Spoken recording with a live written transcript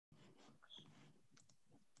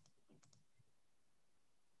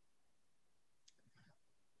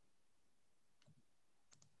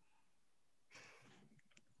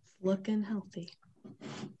Looking healthy.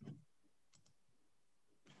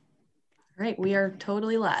 All right, we are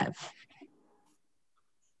totally live.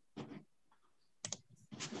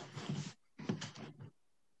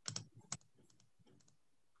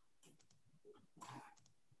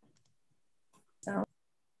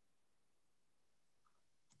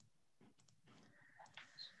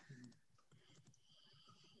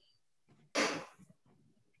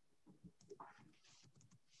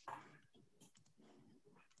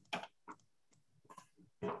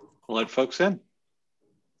 We'll let folks in.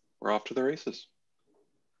 We're off to the races.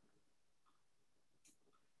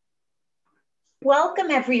 Welcome,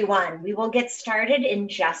 everyone. We will get started in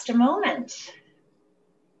just a moment.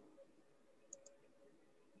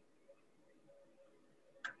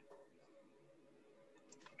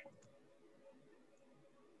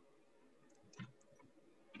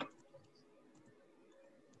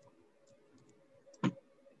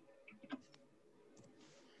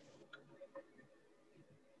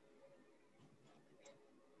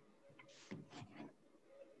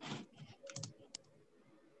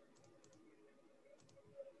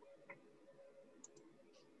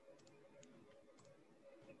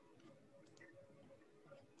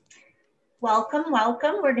 Welcome,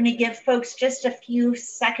 welcome. We're going to give folks just a few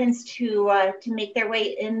seconds to make their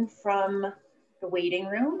way in from the waiting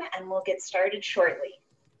room, and we'll get started shortly.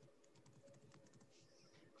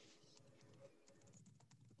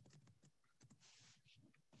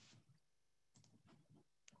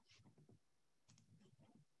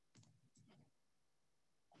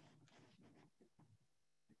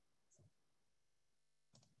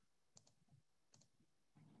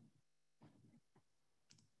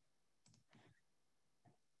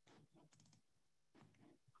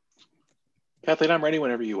 Kathleen, I'm ready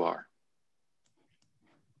whenever you are.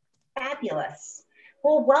 Fabulous.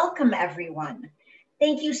 Well, welcome, everyone.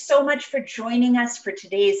 Thank you so much for joining us for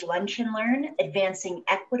today's Lunch and Learn, Advancing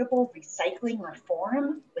Equitable Recycling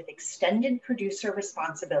Reform with Extended Producer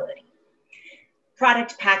Responsibility.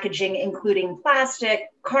 Product packaging, including plastic,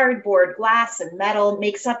 cardboard, glass, and metal,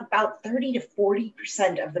 makes up about 30 to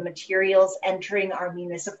 40% of the materials entering our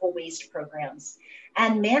municipal waste programs.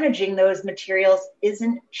 And managing those materials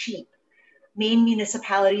isn't cheap. Maine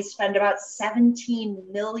municipalities spend about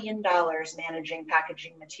 $17 million managing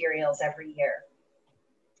packaging materials every year.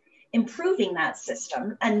 Improving that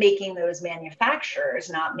system and making those manufacturers,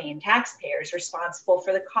 not Maine taxpayers, responsible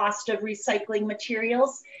for the cost of recycling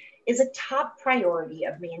materials is a top priority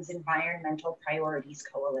of Maine's Environmental Priorities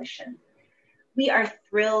Coalition. We are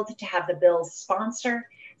thrilled to have the bill's sponsor,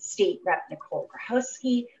 State Rep Nicole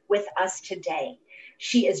Grohoski, with us today.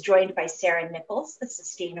 She is joined by Sarah Nichols, the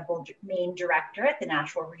Sustainable Maine Director at the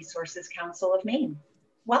Natural Resources Council of Maine.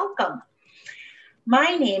 Welcome.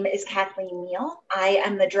 My name is Kathleen Neal. I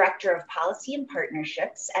am the Director of Policy and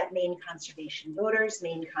Partnerships at Maine Conservation Voters,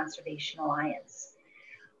 Maine Conservation Alliance.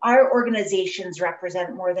 Our organizations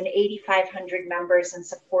represent more than 8,500 members and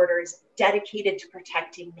supporters dedicated to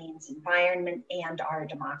protecting Maine's environment and our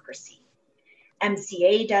democracy.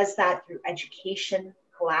 MCA does that through education,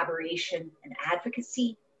 collaboration, and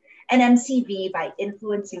advocacy, and MCV by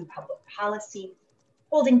influencing public policy,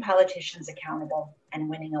 holding politicians accountable, and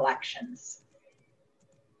winning elections.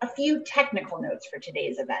 A few technical notes for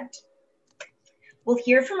today's event. We'll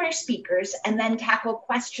hear from our speakers and then tackle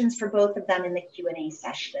questions for both of them in the Q&A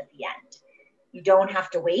session at the end. You don't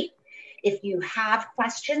have to wait. If you have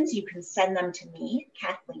questions, you can send them to me,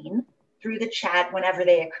 Kathleen, through the chat whenever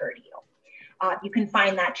they occur to you. You can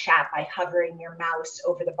find that chat by hovering your mouse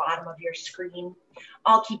over the bottom of your screen.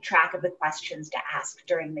 I'll keep track of the questions to ask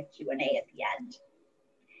during the Q&A at the end.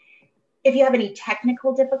 If you have any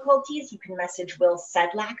technical difficulties, you can message Will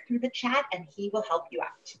Sedlak through the chat and he will help you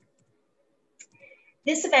out.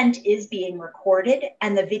 This event is being recorded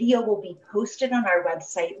and the video will be posted on our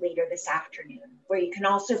website later this afternoon, where you can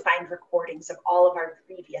also find recordings of all of our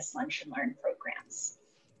previous Lunch and Learn programs.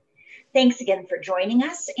 Thanks again for joining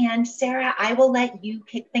us. And Sarah, I will let you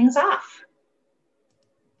kick things off.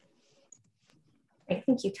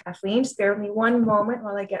 Thank you, Kathleen. Just bear with me one moment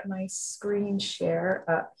while I get my screen share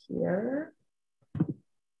up here.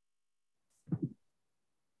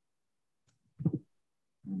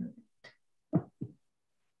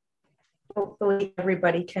 Hopefully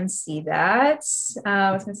everybody can see that.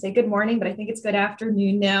 I was going to say good morning, but I think it's good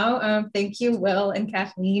afternoon now. Thank you, Will and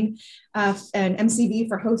Kathleen and MCV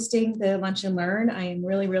for hosting the Lunch and Learn. I am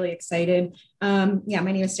really, really excited. My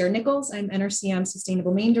name is Sarah Nichols. I'm NRCM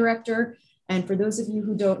Sustainable Maine Director. And for those of you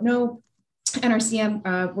who don't know,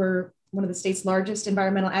 NRCM, we're one of the state's largest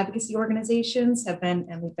environmental advocacy organizations,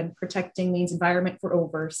 we've been protecting Maine's environment for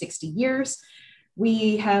over 60 years.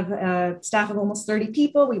 We have a staff of almost 30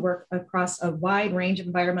 people. We work across a wide range of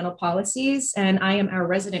environmental policies, and I am our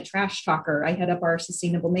resident trash talker. I head up our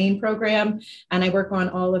Sustainable Maine program, and I work on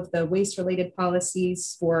all of the waste-related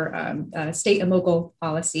policies for state and local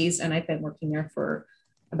policies, and I've been working there for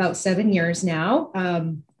about 7 years now.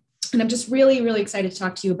 And I'm just really, really excited to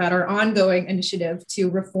talk to you about our ongoing initiative to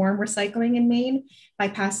reform recycling in Maine by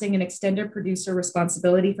passing an extended producer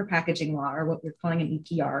responsibility for packaging law, or what we're calling an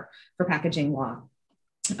EPR for packaging law.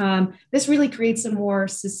 This really creates a more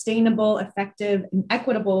sustainable, effective, and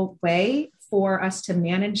equitable way for us to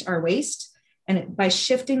manage our waste, and by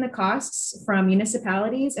shifting the costs from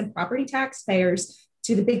municipalities and property taxpayers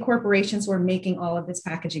to the big corporations who are making all of this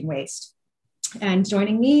packaging waste. And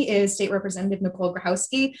joining me is State Representative Nicole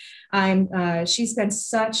Grohoski. She's been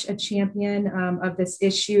such a champion of this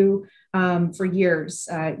issue for years.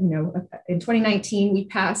 In 2019, we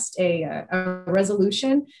passed a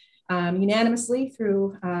resolution unanimously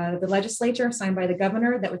through the legislature, signed by the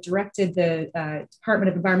governor, that directed the Department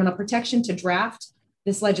of Environmental Protection to draft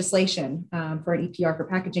this legislation for an EPR for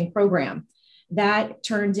packaging program. That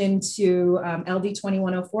turned into LD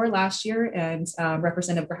 2104 last year, and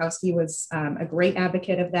Representative Grohoski was a great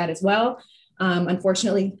advocate of that as well.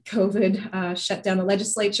 Unfortunately, COVID shut down the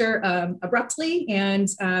legislature abruptly, and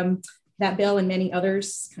that bill and many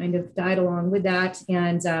others kind of died along with that.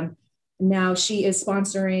 And now she is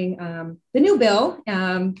sponsoring the new bill,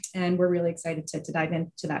 and we're really excited to dive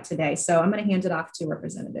into that today. So I'm going to hand it off to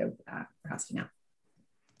Representative Grohoski now.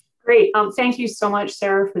 Great. Thank you so much,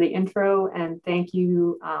 Sarah, for the intro, and thank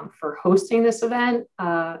you for hosting this event,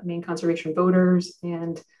 Maine Conservation Voters,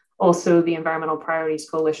 and also the Environmental Priorities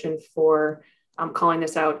Coalition for calling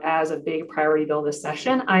this out as a big priority bill this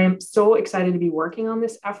session. I am so excited to be working on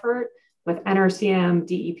this effort with NRCM,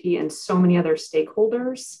 DEP, and so many other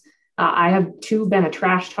stakeholders. I have too been a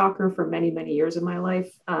trash talker for many, many years of my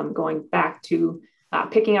life, going back to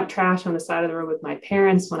picking up trash on the side of the road with my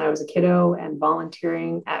parents when I was a kiddo, and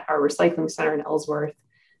volunteering at our recycling center in Ellsworth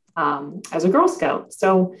as a Girl Scout.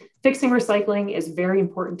 So fixing recycling is very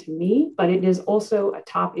important to me, but it is also a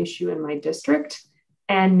top issue in my district.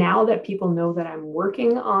 And now that people know that I'm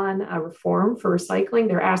working on a reform for recycling,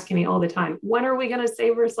 they're asking me all the time, when are we going to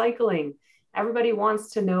save recycling? Everybody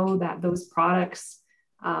wants to know that those products,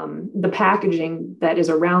 the packaging that is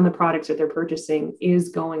around the products that they're purchasing, is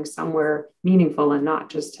going somewhere meaningful and not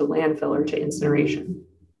just to landfill or to incineration.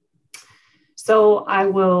 So I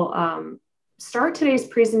will start today's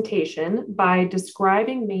presentation by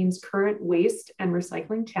describing Maine's current waste and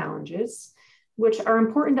recycling challenges, which are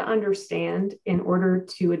important to understand in order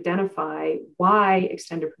to identify why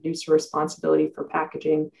extended producer responsibility for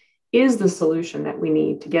packaging is the solution that we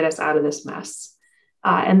need to get us out of this mess.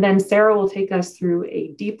 And then Sarah will take us through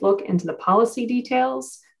a deep look into the policy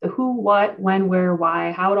details, the who, what, when, where,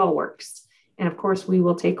 why, how it all works. And of course, we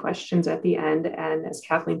will take questions at the end. And as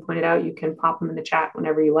Kathleen pointed out, you can pop them in the chat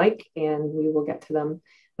whenever you like, and we will get to them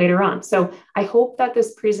later on. So I hope that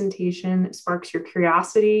this presentation sparks your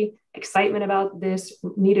curiosity, excitement about this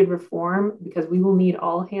needed reform, because we will need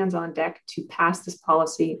all hands on deck to pass this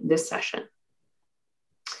policy this session.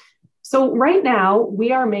 So right now,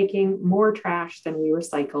 we are making more trash than we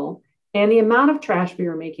recycle, and the amount of trash we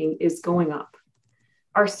are making is going up.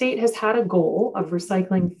 Our state has had a goal of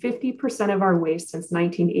recycling 50% of our waste since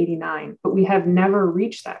 1989, but we have never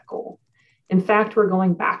reached that goal. In fact, we're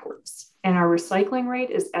going backwards, and our recycling rate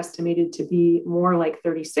is estimated to be more like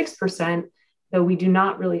 36%, though we do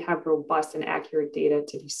not really have robust and accurate data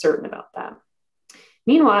to be certain about that.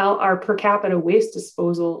 Meanwhile, our per capita waste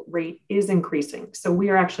disposal rate is increasing. So we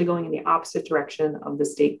are actually going in the opposite direction of the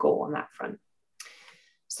state goal on that front.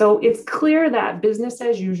 So it's clear that business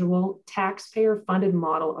as usual, taxpayer funded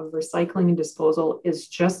model of recycling and disposal is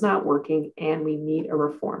just not working, and we need a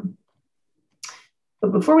reform.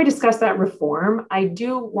 But before we discuss that reform, I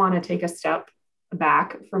do want to take a step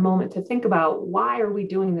back for a moment to think about, why are we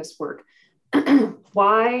doing this work?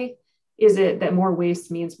 Why is it that more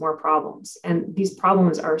waste means more problems? And these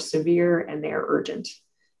problems are severe and they are urgent.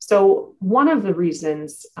 So one of the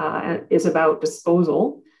reasons is about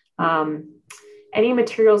disposal. Any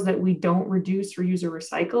materials that we don't reduce, reuse, or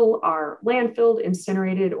recycle are landfilled,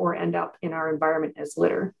 incinerated, or end up in our environment as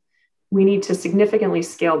litter. We need to significantly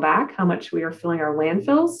scale back how much we are filling our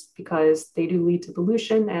landfills, because they do lead to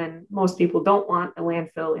pollution, and most people don't want a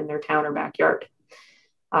landfill in their town or backyard.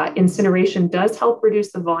 Incineration does help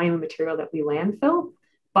reduce the volume of material that we landfill,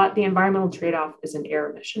 but the environmental trade-off is in air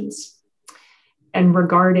emissions. And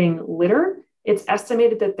regarding litter, it's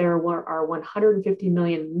estimated that there are 150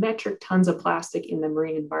 million metric tons of plastic in the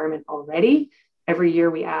marine environment already. Every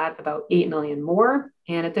year we add about 8 million more.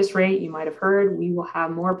 And at this rate, you might have heard, we will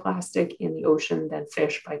have more plastic in the ocean than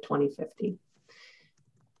fish by 2050.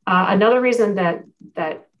 Another reason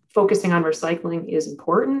that focusing on recycling is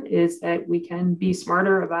important is that we can be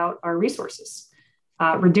smarter about our resources.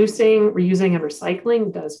 Reducing, reusing, and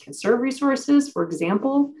recycling does conserve resources. For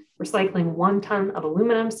example, recycling 1 ton of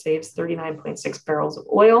aluminum saves 39.6 barrels of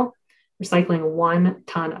oil. Recycling 1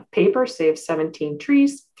 ton of paper saves 17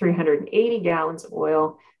 trees, 380 gallons of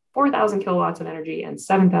oil, 4,000 kilowatts of energy, and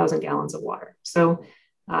 7,000 gallons of water. So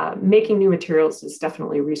making new materials is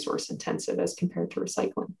definitely resource intensive as compared to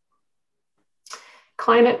recycling.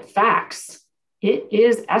 Climate facts. It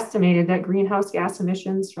is estimated that greenhouse gas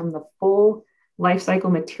emissions from the full life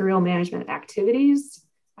cycle material management activities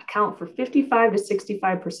account for 55 to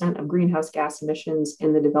 65% of greenhouse gas emissions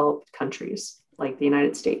in the developed countries, like the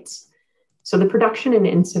United States. So the production and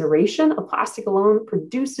incineration of plastic alone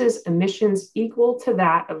produces emissions equal to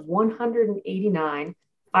that of 189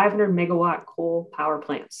 500 megawatt coal power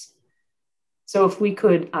plants. So if we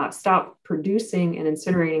could stop producing and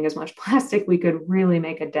incinerating as much plastic, we could really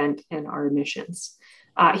make a dent in our emissions.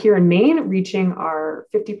 Here in Maine, reaching our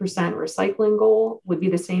 50% recycling goal would be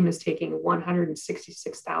the same as taking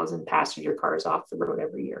 166,000 passenger cars off the road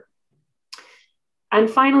every year. And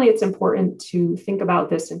finally, it's important to think about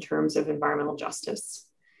this in terms of environmental justice.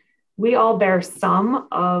 We all bear some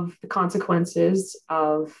of the consequences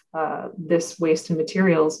of this waste and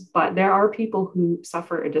materials, but there are people who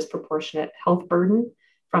suffer a disproportionate health burden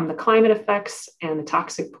from the climate effects and the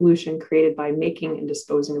toxic pollution created by making and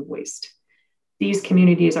disposing of waste. These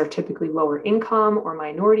communities are typically lower income or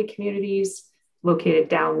minority communities located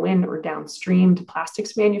downwind or downstream to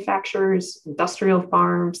plastics manufacturers, industrial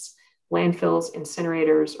farms, landfills,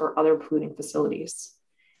 incinerators, or other polluting facilities.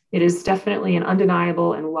 It is definitely an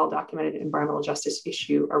undeniable and well-documented environmental justice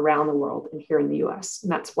issue around the world and here in the US.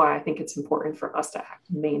 And that's why I think it's important for us to act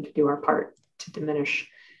in Maine to do our part to diminish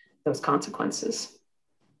those consequences.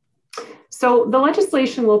 So the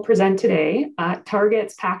legislation we'll present today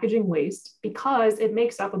targets packaging waste because it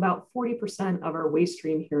makes up about 40% of our waste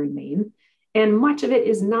stream here in Maine, and much of it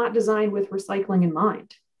is not designed with recycling in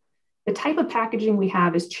mind. The type of packaging we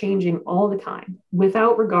have is changing all the time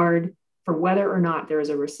without regard for whether or not there is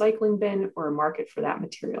a recycling bin or a market for that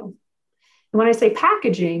material. And when I say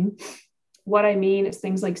packaging, what I mean is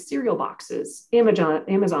things like cereal boxes,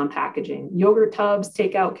 Amazon packaging, yogurt tubs,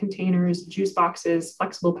 takeout containers, juice boxes,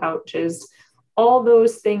 flexible pouches, all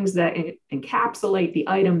those things that encapsulate the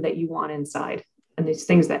item that you want inside, and these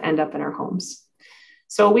things that end up in our homes.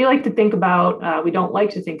 So we like to think about, we don't like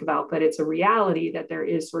to think about, but it's a reality that there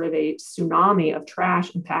is sort of a tsunami of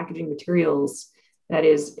trash and packaging materials that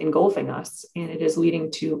is engulfing us, and it is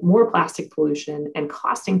leading to more plastic pollution and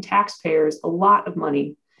costing taxpayers a lot of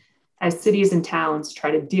money as cities and towns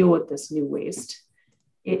try to deal with this new waste.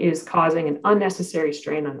 It is causing an unnecessary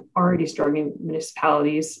strain on already struggling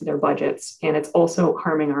municipalities, their budgets, and it's also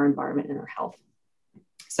harming our environment and our health.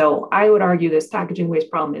 So I would argue this packaging waste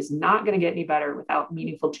problem is not going to get any better without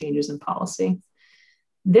meaningful changes in policy.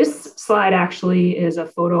 This slide actually is a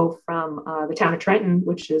photo from the town of Trenton,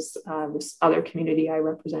 which is this other community I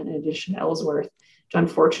represent in addition to Ellsworth, which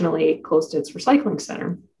unfortunately closed its recycling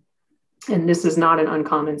center. And this is not an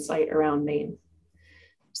uncommon sight around Maine.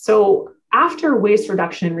 So after waste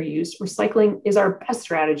reduction and reuse, recycling is our best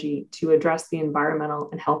strategy to address the environmental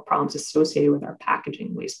and health problems associated with our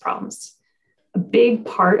packaging waste problems. A big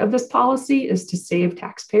part of this policy is to save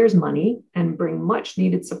taxpayers money and bring much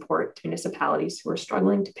needed support to municipalities who are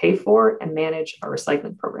struggling to pay for and manage our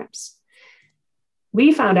recycling programs.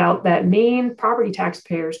 We found out that Maine property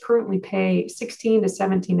taxpayers currently pay $16 to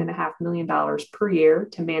 $17.5 million per year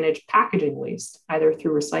to manage packaging waste, either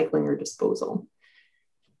through recycling or disposal.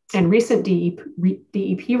 And recent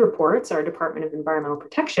DEP reports, our Department of Environmental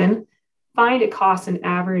Protection, find it costs an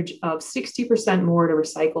average of 60% more to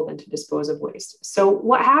recycle than to dispose of waste. So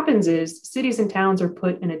what happens is cities and towns are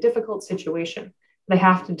put in a difficult situation. They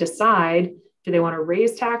have to decide, do they want to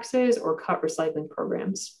raise taxes or cut recycling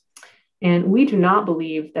programs? And we do not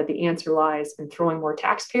believe that the answer lies in throwing more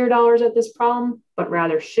taxpayer dollars at this problem, but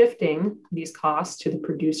rather shifting these costs to the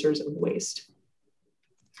producers of waste.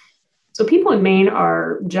 So people in Maine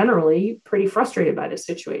are generally pretty frustrated by this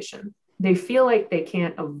situation. They feel like they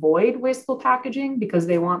can't avoid wasteful packaging because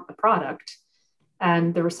they want the product.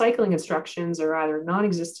 And the recycling instructions are either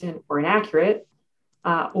non-existent or inaccurate,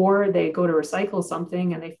 or they go to recycle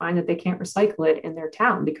something and they find that they can't recycle it in their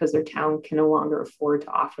town because their town can no longer afford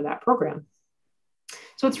to offer that program.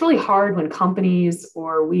 So it's really hard when companies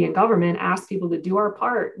or we in government ask people to do our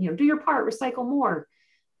part, do your part, recycle more.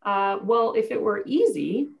 Well, if it were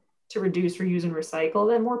easy to reduce, reuse, and recycle,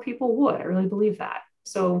 then more people would. I really believe that.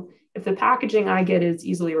 So if the packaging I get is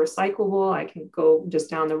easily recyclable, I can go just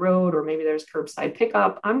down the road, or maybe there's curbside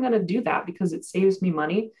pickup, I'm going to do that because it saves me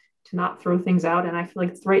money to not throw things out. And I feel like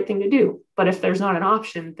it's the right thing to do. But if there's not an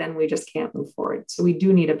option, then we just can't move forward. So we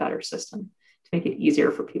do need a better system to make it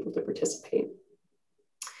easier for people to participate.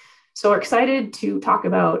 So we're excited to talk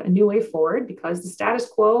about a new way forward because the status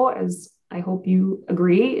quo, as I hope you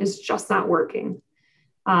agree, is just not working.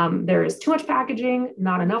 There is too much packaging,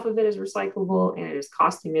 not enough of it is recyclable, and it is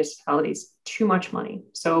costing municipalities too much money.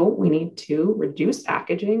 So we need to reduce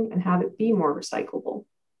packaging and have it be more recyclable.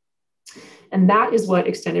 And that is what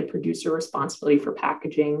extended producer responsibility for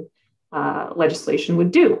packaging legislation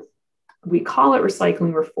would do. We call it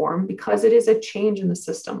recycling reform because it is a change in the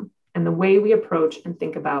system and the way we approach and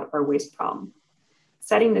think about our waste problem.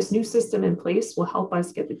 Setting this new system in place will help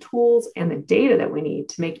us get the tools and the data that we need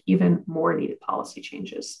to make even more needed policy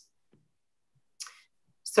changes.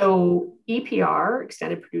 So EPR,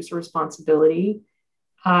 extended producer responsibility,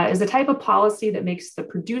 is a type of policy that makes the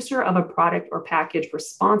producer of a product or package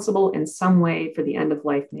responsible in some way for the end of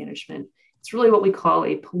life management. It's really what we call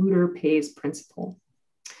a polluter pays principle.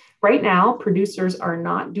 Right now, producers are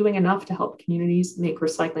not doing enough to help communities make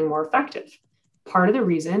recycling more effective. Part of the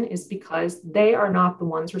reason is because they are not the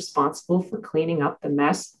ones responsible for cleaning up the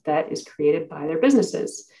mess that is created by their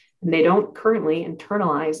businesses. And they don't currently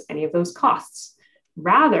internalize any of those costs.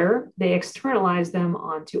 Rather, they externalize them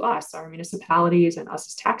onto us, our municipalities, and us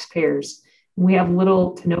as taxpayers. We have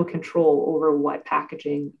little to no control over what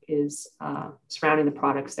packaging is surrounding the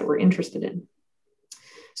products that we're interested in.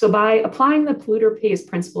 So by applying the polluter pays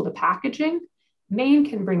principle to packaging, Maine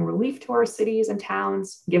can bring relief to our cities and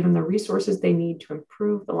towns, give them the resources they need to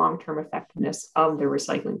improve the long-term effectiveness of their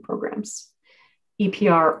recycling programs.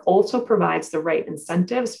 EPR also provides the right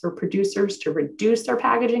incentives for producers to reduce their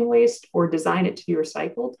packaging waste or design it to be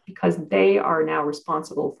recycled because they are now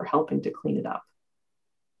responsible for helping to clean it up.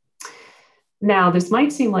 Now, this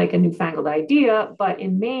might seem like a newfangled idea, but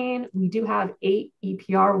in Maine, we do have 8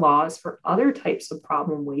 EPR laws for other types of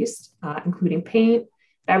problem waste, including paint,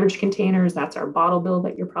 beverage containers, that's our bottle bill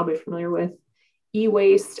that you're probably familiar with,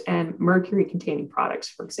 e-waste, and mercury-containing products,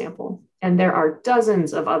 for example. And there are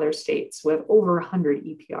dozens of other states with over 100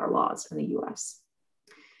 EPR laws in the US.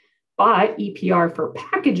 But EPR for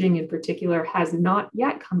packaging in particular has not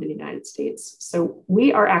yet come to the United States. So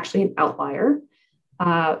we are actually an outlier.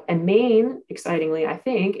 And Maine, excitingly, I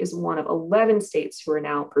think, is one of 11 states who are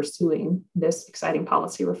now pursuing this exciting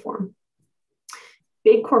policy reform.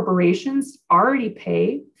 Big corporations already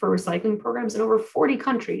pay for recycling programs in over 40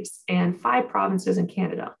 countries and 5 provinces in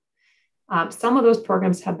Canada. Some of those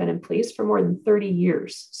programs have been in place for more than 30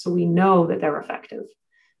 years, so we know that they're effective.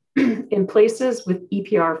 In places with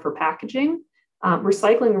EPR for packaging,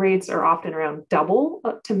 recycling rates are often around double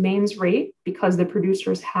to Maine's rate because the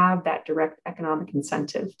producers have that direct economic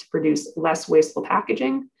incentive to produce less wasteful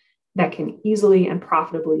packaging that can easily and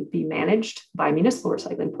profitably be managed by municipal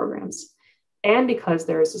recycling programs, and because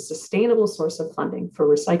there is a sustainable source of funding for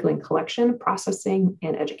recycling collection, processing,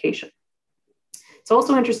 and education. It's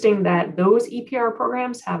also interesting that those EPR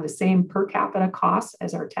programs have the same per capita costs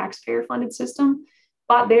as our taxpayer-funded system,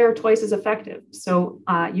 but they are twice as effective. So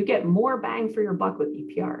you get more bang for your buck with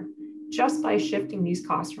EPR just by shifting these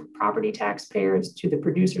costs from property taxpayers to the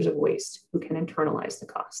producers of waste who can internalize the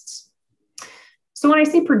costs. So when I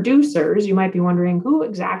say producers, you might be wondering, who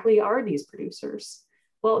exactly are these producers?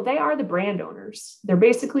 Well, they are the brand owners. They're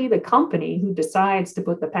basically the company who decides to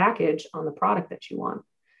put the package on the product that you want.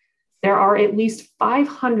 There are at least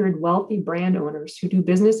 500 wealthy brand owners who do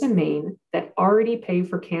business in Maine that already pay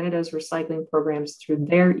for Canada's recycling programs through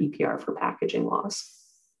their EPR for packaging laws.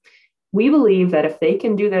 We believe that if they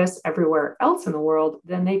can do this everywhere else in the world,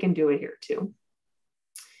 then they can do it here too.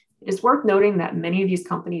 It is worth noting that many of these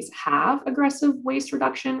companies have aggressive waste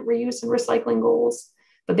reduction, reuse, and recycling goals,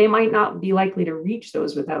 but they might not be likely to reach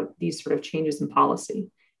those without these sort of changes in policy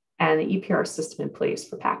and the EPR system in place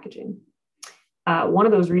for packaging. One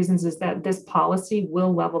of those reasons is that this policy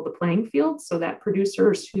will level the playing field so that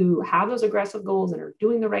producers who have those aggressive goals and are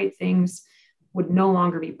doing the right things would no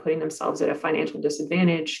longer be putting themselves at a financial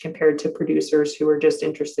disadvantage compared to producers who are just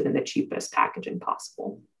interested in the cheapest packaging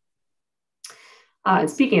possible. And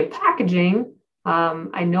speaking of packaging,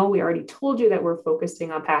 I know we already told you that we're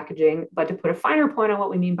focusing on packaging, but to put a finer point on what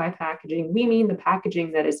we mean by packaging, we mean the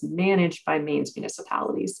packaging that is managed by Maine's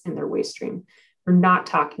municipalities in their waste stream. We're not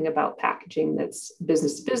talking about packaging that's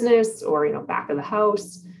business to business or back of the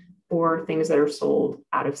house or things that are sold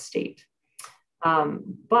out of state.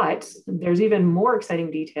 But there's even more exciting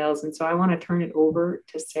details. And so I want to turn it over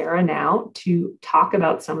to Sarah now to talk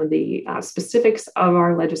about some of the specifics of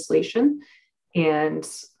our legislation. And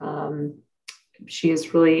she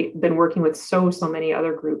has really been working with so many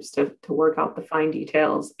other groups to work out the fine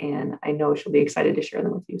details. And I know she'll be excited to share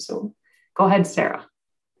them with you. So go ahead, Sarah.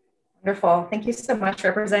 Wonderful. Thank you so much,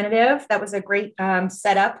 Representative. That was a great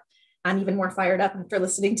setup. I'm even more fired up after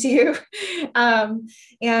listening to you.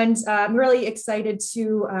 And I'm really excited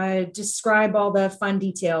to describe all the fun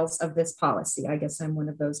details of this policy. I guess I'm one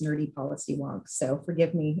of those nerdy policy wonks, so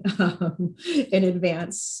forgive me in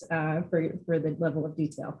advance for the level of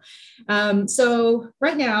detail. So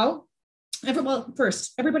right now,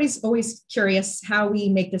 first, everybody's always curious how we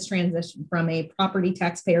make this transition from a property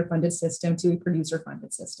taxpayer funded system to a producer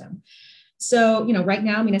funded system. So, right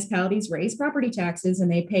now municipalities raise property taxes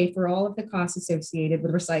and they pay for all of the costs associated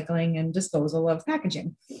with recycling and disposal of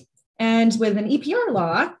packaging. And with an EPR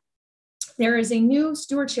law, there is a new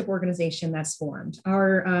stewardship organization that's formed.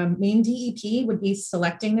 Our Maine DEP would be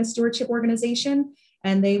selecting the stewardship organization,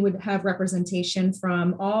 and they would have representation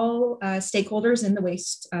from all stakeholders in the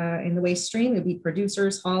waste stream. It would be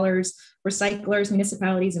producers, haulers, recyclers,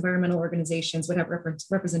 municipalities, environmental organizations would have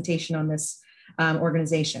representation on this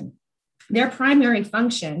organization. Their primary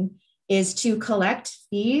function is to collect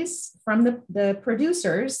fees from the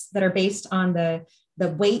producers that are based on the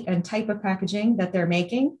weight and type of packaging that they're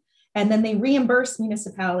making. And then they reimburse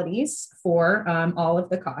municipalities for all of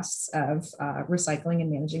the costs of recycling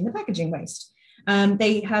and managing the packaging waste.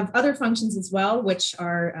 They have other functions as well, which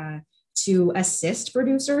are to assist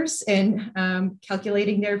producers in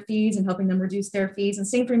calculating their fees and helping them reduce their fees, and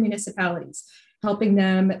same for municipalities, helping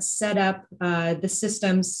them set up the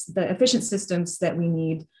systems, the efficient systems that we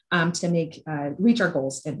need to reach our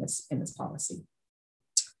goals in this policy.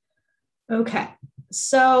 Okay,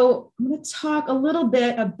 so I'm going to talk a little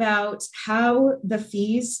bit about what the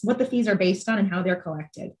fees are based on and how they're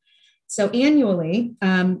collected. So annually,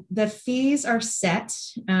 the fees are set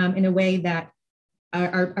in a way that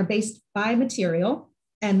are based by material,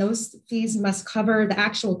 and those fees must cover the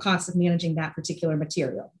actual cost of managing that particular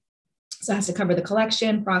material. So it has to cover the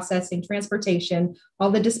collection, processing, transportation,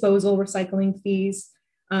 all the disposal, recycling fees,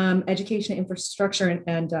 education infrastructure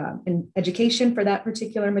and education for that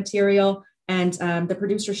particular material, and the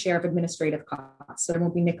producer's share of administrative costs. So there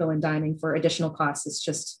won't be nickel and diming for additional costs. It's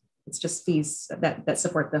just fees that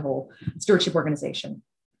support the whole stewardship organization.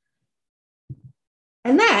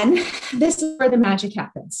 And then this is where the magic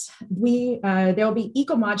happens. There will be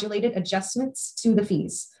eco-modulated adjustments to the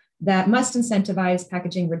fees that must incentivize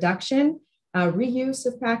packaging reduction, reuse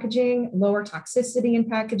of packaging, lower toxicity in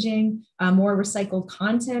packaging, more recycled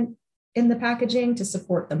content in the packaging to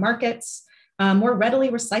support the markets, more readily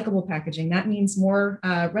recyclable packaging. That means more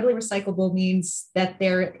readily recyclable means that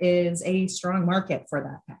there is a strong market for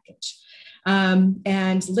that package.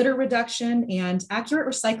 And litter reduction and accurate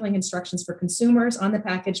recycling instructions for consumers on the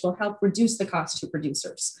package will help reduce the cost to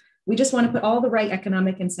producers. We just want to put all the right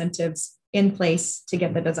economic incentives in place to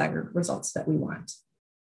get the desired results that we want.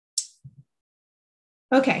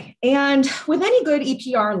 Okay, and with any good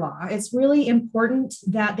EPR law, it's really important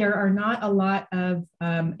that there are not a lot of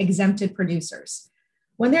exempted producers.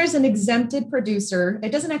 When there's an exempted producer,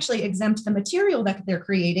 it doesn't actually exempt the material that they're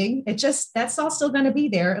creating. That's all still going to be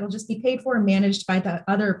there. It'll just be paid for and managed by the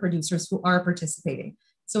other producers who are participating.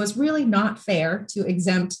 So it's really not fair to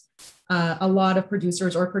exempt a lot of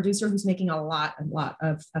producers or a producer who's making a lot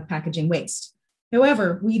of packaging waste.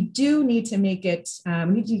 However, we do need to make it, we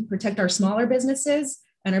need to protect our smaller businesses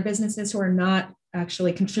and our businesses who are not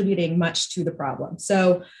actually contributing much to the problem.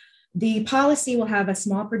 So the policy will have a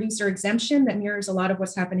small producer exemption that mirrors a lot of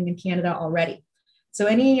what's happening in Canada already. So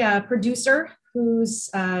any producer who's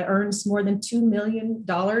earns more than $2 million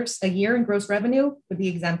a year in gross revenue would be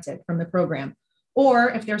exempted from the program. Or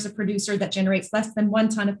if there's a producer that generates less than 1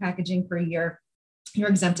 ton of packaging per year, you're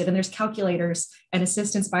exempted. And there's calculators and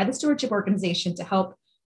assistance by the stewardship organization to help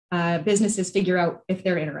businesses figure out if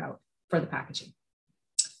they're in or out for the packaging.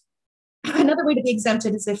 Another way to be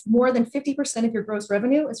exempted is if more than 50% of your gross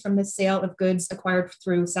revenue is from the sale of goods acquired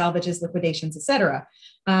through salvages, liquidations, et cetera.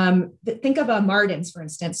 Think of Martin's, for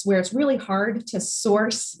instance, where it's really hard to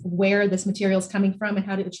source where this material is coming from and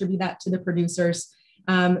how to attribute that to the producers.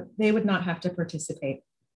 They would not have to participate.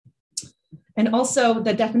 And also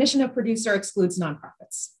the definition of producer excludes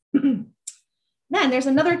nonprofits. Then there's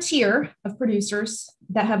another tier of producers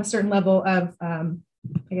that have a certain level of,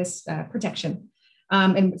 protection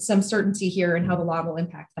and some certainty here in how the law will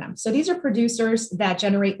impact them. So these are producers that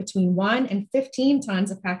generate between 1 and 15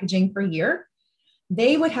 tons of packaging per year.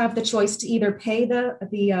 they would have the choice to either pay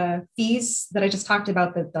the fees that I just talked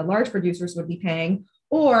about that the large producers would be paying,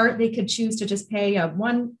 or they could choose to just pay a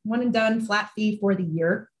one and done flat fee for the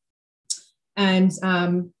year. And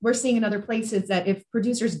we're seeing in other places that if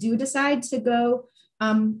producers do decide to go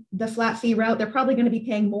the flat fee route, they're probably going to be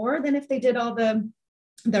paying more than if they did all the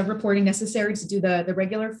reporting necessary to do the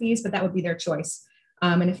regular fees, but that would be their choice.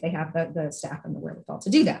 And if they have the staff and the wherewithal to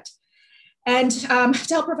do that. And to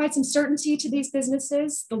help provide some certainty to these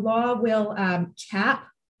businesses, the law will cap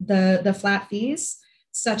the flat fees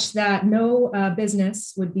such that no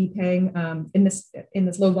business would be paying in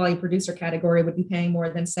this low volume producer category would be paying more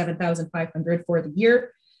than $7,500 for the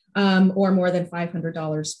year or more than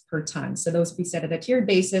 $500 per ton. So those would be set at a tiered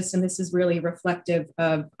basis, and this is really reflective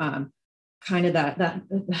of kind of the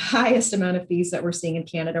highest amount of fees that we're seeing in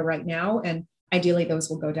Canada right now, and ideally those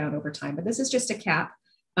will go down over time. But this is just a cap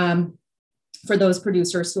for those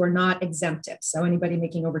producers who are not exempted. So anybody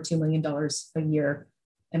making over $2 million a year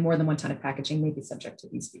and more than 1 ton of packaging may be subject to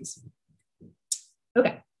these fees.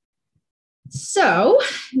 Okay, so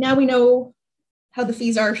now we know how the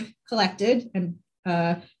fees are collected, and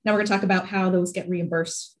now we're going to talk about how those get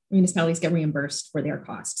reimbursed, municipalities get reimbursed for their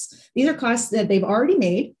costs. These are costs that they've already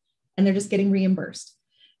made, and they're just getting reimbursed.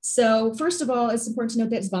 So first of all, it's important to note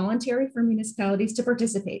that it's voluntary for municipalities to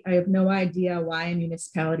participate. I have no idea why a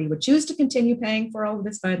municipality would choose to continue paying for all of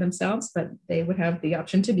this by themselves, but they would have the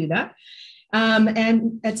option to do that.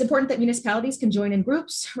 And it's important that municipalities can join in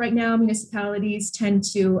groups. Right now, municipalities tend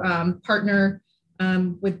to partner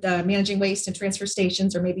with managing waste and transfer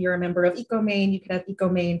stations, or maybe you're a member of Maine. You could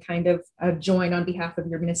have Maine kind of join on behalf of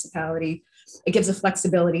your municipality. It gives a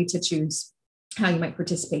flexibility to choose how you might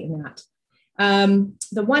participate in that.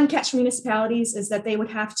 The one catch for municipalities is that they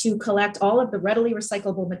would have to collect all of the readily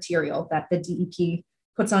recyclable material that the DEP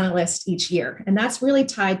puts on a list each year. And that's really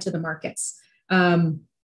tied to the markets.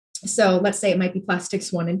 So let's say it might be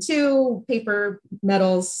plastics 1 and 2, paper,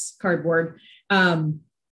 metals, cardboard.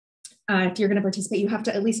 If you're going to participate, you have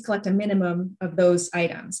to at least collect a minimum of those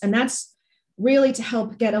items. And that's really to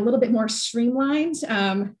help get a little bit more streamlined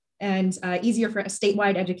and easier for a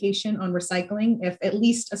statewide education on recycling if at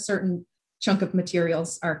least a certain chunk of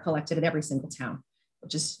materials are collected at every single town,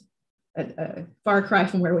 which is a far cry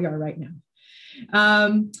from where we are right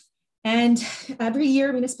now. And every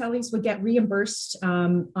year, municipalities would get reimbursed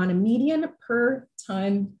on a median per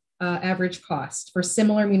ton average cost for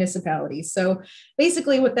similar municipalities. So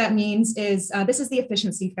basically what that means is this is the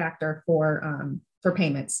efficiency factor for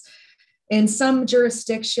payments. In some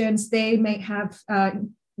jurisdictions, they may have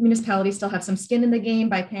municipalities still have some skin in the game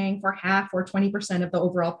by paying for half or 20% of the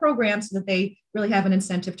overall program so that they really have an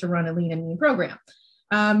incentive to run a lean and mean program.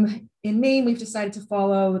 In Maine, we've decided to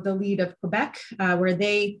follow the lead of Quebec, where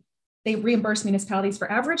they reimburse municipalities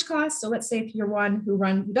for average costs. So let's say if you're one who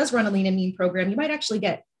does run a lean and mean program, you might actually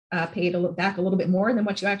get paid back a little bit more than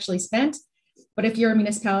what you actually spent. But if you're a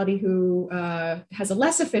municipality who has a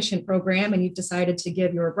less efficient program and you've decided to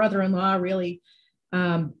give your brother-in-law really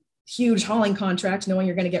huge hauling contract, knowing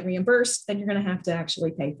you're going to get reimbursed, then you're going to have to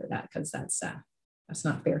actually pay for that because that's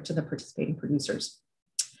not fair to the participating producers.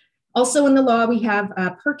 Also in the law, we have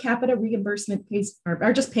per capita reimbursement pays,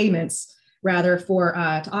 or just payments rather, for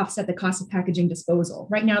to offset the cost of packaging disposal.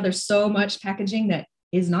 Right now, there's so much packaging that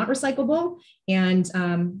is not recyclable, and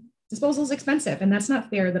disposal is expensive, and that's not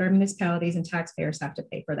fair that our municipalities and taxpayers have to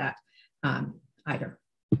pay for that either.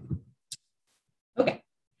 Okay,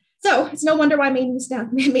 so it's no wonder why Maine's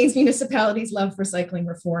municipalities love recycling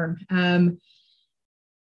reform.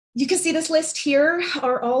 You can see this list here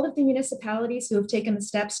are all of the municipalities who have taken the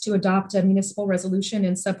steps to adopt a municipal resolution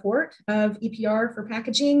in support of EPR for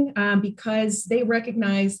packaging because they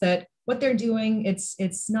recognize that what they're doing,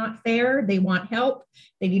 it's not fair. They want help,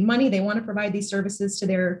 they need money, they want to provide these services to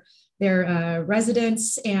their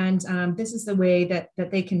residents, and this is the way that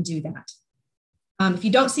they can do that. If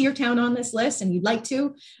you don't see your town on this list and you'd like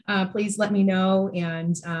to, please let me know,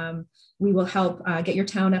 and we will help get your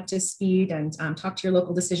town up to speed and talk to your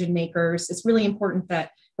local decision makers. It's really important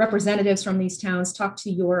that representatives from these towns talk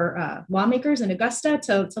to your lawmakers in Augusta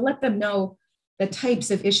to let them know the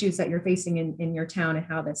types of issues that you're facing in your town and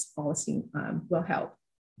how this policy will help.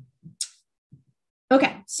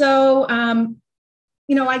 Okay, so,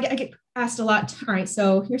 I get asked a lot, all right,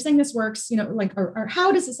 so you're saying this works, or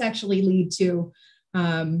how does this actually lead to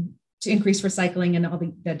increase recycling and all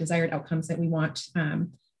the desired outcomes that we want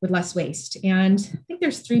with less waste? And I think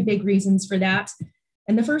there's 3 big reasons for that.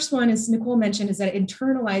 And the first one, as Nicole mentioned, is that it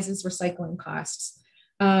internalizes recycling costs.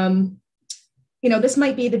 this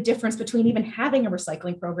might be the difference between even having a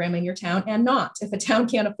recycling program in your town and not. If a town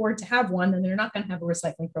can't afford to have one, then they're not going to have a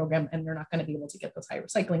recycling program and they're not going to be able to get those high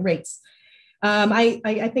recycling rates.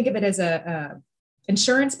 I think of it as a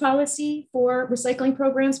insurance policy for recycling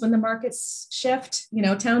programs. When the markets shift,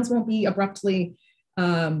 towns won't be abruptly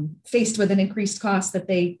faced with an increased cost that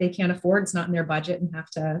they can't afford. It's not in their budget and have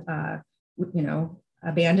to,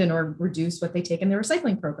 abandon or reduce what they take in their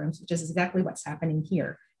recycling programs, which is exactly what's happening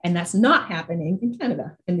here. And that's not happening in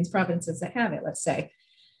Canada, in these provinces that have it, let's say.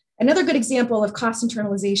 Another good example of cost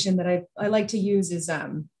internalization that I like to use is,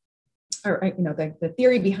 the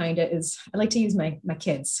theory behind it is I like to use my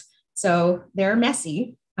kids. So they're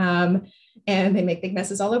messy and they make big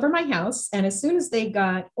messes all over my house. And as soon as they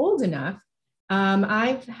got old enough,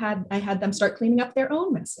 I had them start cleaning up their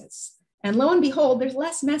own messes. And lo and behold, there's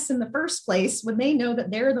less mess in the first place when they know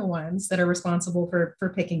that they're the ones that are responsible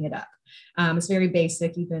for picking it up. It's very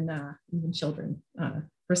basic. Even children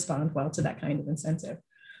respond well to that kind of incentive.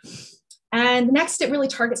 And next, it really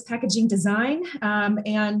targets packaging design.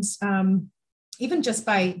 Even just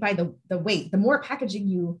by the weight, the more packaging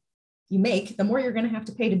you make, the more you're going to have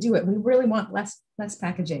to pay to do it. We really want less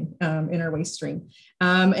packaging in our waste stream.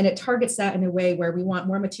 And it targets that in a way where we want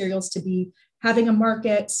more materials to be having a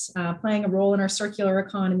market, playing a role in our circular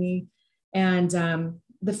economy. And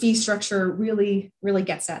the fee structure really, really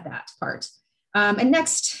gets at that part. And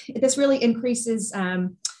next, this really increases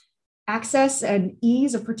access and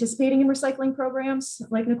ease of participating in recycling programs.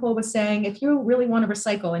 Like Nicole was saying, if you really want to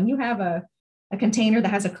recycle and you have a container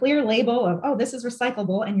that has a clear label of, oh, this is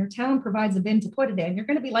recyclable, and your town provides a bin to put it in, you're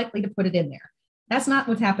going to be likely to put it in there. That's not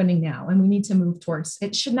what's happening now. And we need to move towards,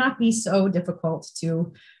 it should not be so difficult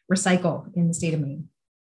to recycle in the state of Maine.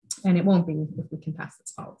 And it won't be if we can pass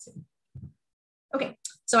this policy. Okay,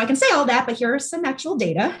 so I can say all that, but here are some actual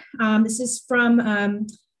data. This is from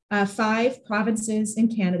 5 provinces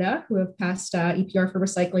in Canada who have passed EPR for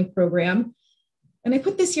recycling program. And I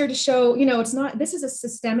put this here to show, this is a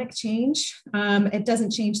systemic change. It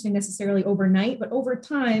doesn't change things necessarily overnight, but over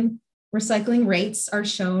time, recycling rates are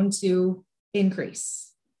shown to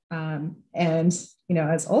increase. As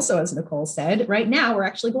Nicole said, right now we're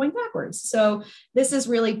actually going backwards. So this is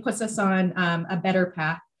really puts us on a better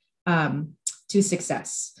path to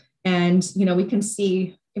success. And, we can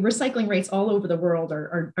see recycling rates all over the world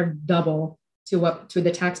are double to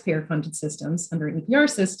the taxpayer funded systems under an EPR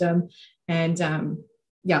system. And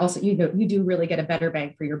also, you do really get a better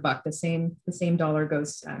bang for your buck. The same dollar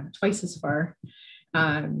goes twice as far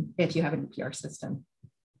if you have an EPR system.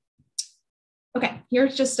 Okay,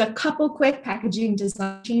 here's just a couple quick packaging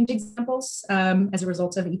design change examples as a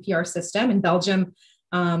result of EPR system. In Belgium,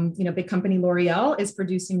 big company L'Oreal is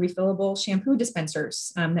producing refillable shampoo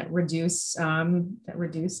dispensers that reduce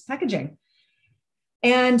packaging.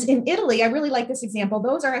 And in Italy, I really like this example.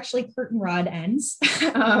 Those are actually curtain rod ends.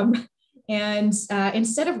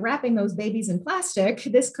 Instead of wrapping those babies in plastic,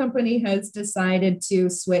 this company has decided to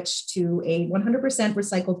switch to a 100%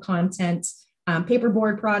 recycled content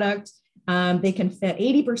paperboard product. They can fit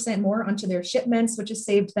 80% more onto their shipments, which has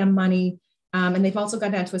saved them money. And they've also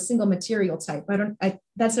gone down to a single material type.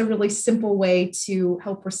 That's a really simple way to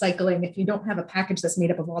help recycling. If you don't have a package that's made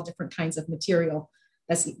up of all different kinds of material,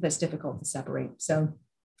 that's difficult to separate. So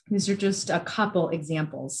these are just a couple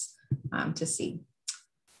examples to see.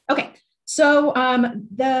 Okay, so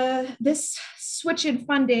this switch in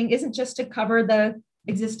funding isn't just to cover the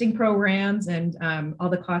existing programs and all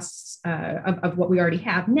the costs of what we already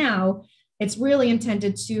have now. It's really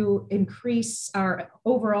intended to increase our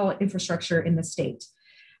overall infrastructure in the state.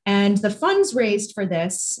 And the funds raised for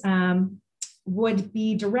this would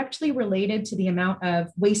be directly related to the amount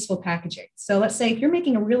of wasteful packaging. So let's say if you're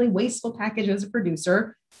making a really wasteful package as a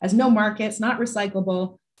producer, has no market, it's not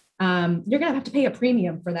recyclable, you're gonna have to pay a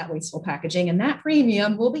premium for that wasteful packaging. And that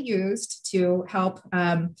premium will be used to help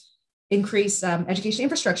increase education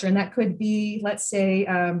infrastructure. And that could be, let's say,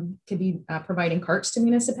 providing carts to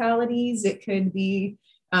municipalities. It could be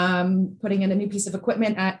putting in a new piece of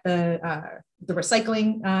equipment at the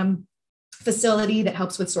recycling facility that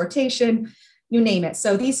helps with sortation, you name it.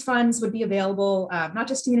 So these funds would be available not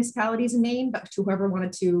just to municipalities in Maine, but to whoever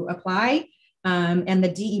wanted to apply. And the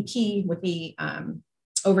DEP would be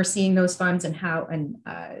overseeing those funds and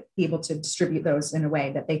be able to distribute those in a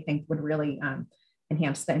way that they think would really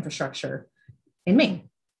enhance the infrastructure in Maine.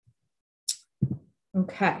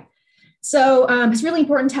 Okay, so it's really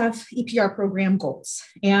important to have EPR program goals.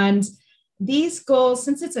 And these goals,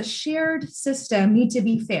 since it's a shared system, need to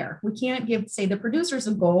be fair. We can't give, say, the producers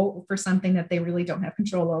a goal for something that they really don't have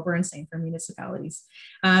control over, and same for municipalities.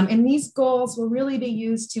 And these goals will really be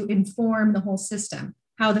used to inform the whole system.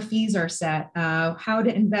 how the fees are set, how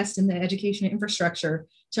to invest in the education infrastructure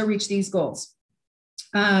to reach these goals.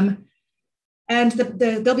 And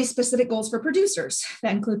there'll be specific goals for producers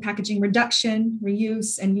that include packaging reduction,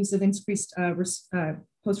 reuse, and use of increased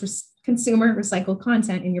post-consumer recycled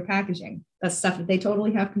content in your packaging. That's stuff that they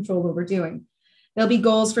totally have control over doing. There'll be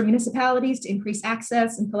goals for municipalities to increase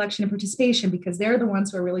access and collection and participation, because they're the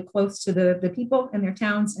ones who are really close to the people in their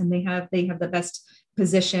towns, and they have the best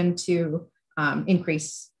position to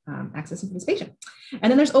increase access and participation.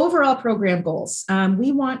 And then there's overall program goals.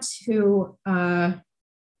 We want to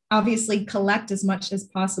obviously collect as much as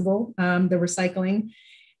possible, the recycling.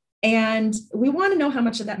 And we want to know how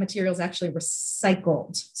much of that material is actually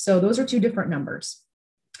recycled. So those are two different numbers.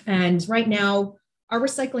 And right now, our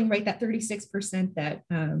recycling rate, that 36% that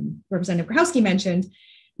Representative Grohoski mentioned,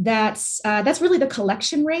 that's really the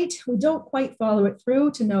collection rate. We don't quite follow it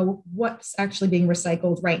through to know what's actually being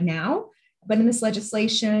recycled right now. But in this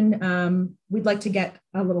legislation, we'd like to get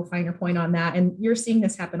a little finer point on that. And you're seeing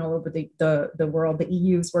this happen all over the world. The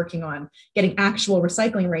EU is working on getting actual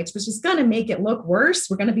recycling rates, which is going to make it look worse.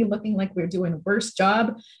 We're going to be looking like we're doing a worse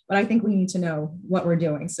job. But I think we need to know what we're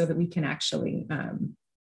doing so that we can actually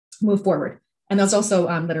move forward. And there's also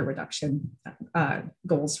litter reduction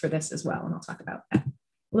goals for this as well. And I'll talk about that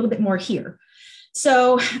a little bit more here.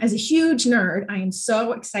 So as a huge nerd, I am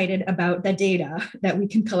so excited about the data that we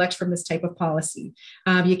can collect from this type of policy.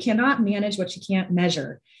 You cannot manage what you can't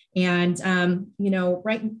measure. And,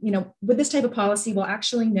 with this type of policy, we'll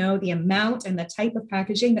actually know the amount and the type of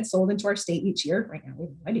packaging that's sold into our state each year. Right now, we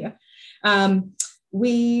have no idea.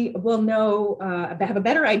 We will know, have a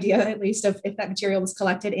better idea, at least, of if that material was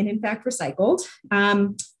collected and in fact recycled.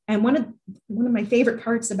 And one of my favorite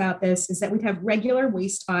parts about this is that we'd have regular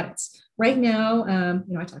waste audits. Right now,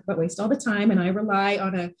 I talk about waste all the time, and I rely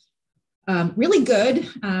on a really good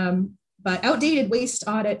but outdated waste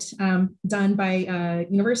audit done by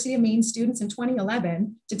University of Maine students in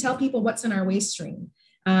 2011 to tell people what's in our waste stream.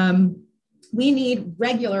 We need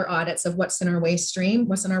regular audits of what's in our waste stream,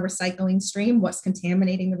 what's in our recycling stream, what's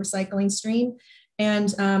contaminating the recycling stream,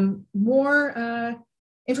 and more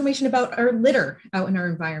information about our litter out in our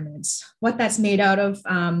environments, what that's made out of,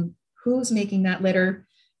 who's making that litter,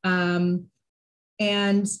 and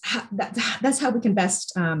that's how we can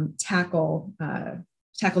best tackle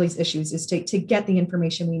these issues, is to get the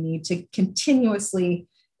information we need to continuously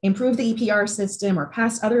improve the EPR system or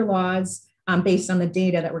pass other laws based on the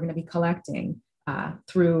data that we're going to be collecting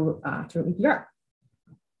through EPR.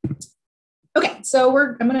 Okay, so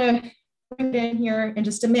I'm going to bring it in here in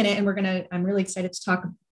just a minute, and I'm really excited to talk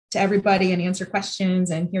to everybody and answer questions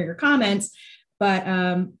and hear your comments. But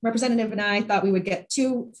Representative and I thought we would get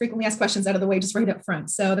two frequently asked questions out of the way just right up front.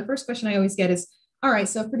 So the first question I always get is, all right,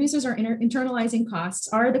 so if producers are internalizing costs,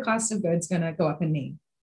 are the costs of goods going to go up in Maine?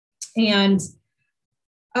 And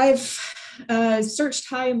I've searched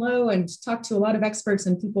high and low and talked to a lot of experts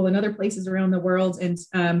and people in other places around the world. And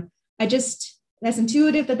that's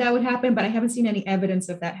intuitive that would happen, but I haven't seen any evidence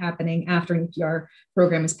of that happening after an EPR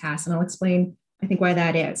program is passed. And I'll explain, I think, why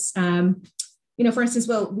that is. For instance,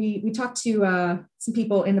 we talked to some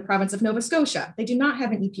people in the province of Nova Scotia. They do not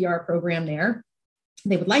have an EPR program there.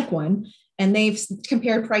 They would like one. And they've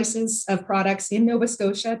compared prices of products in Nova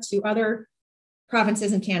Scotia to other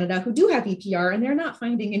provinces in Canada who do have EPR, and they're not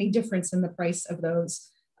finding any difference in the price of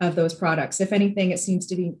those products. If anything, it seems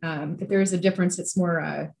to be, if there is a difference, it's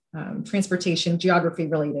more transportation, geography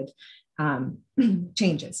related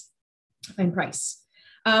changes in price.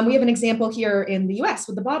 We have an example here in the US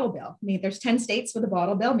with the bottle bill. I mean, there's 10 states with a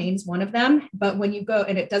bottle bill, Maine's one of them, but when you go,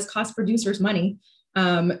 and it does cost producers money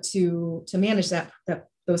to manage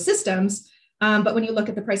those systems. But when you look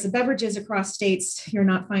at the price of beverages across states, you're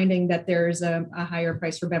not finding that there's a higher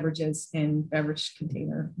price for beverages in beverage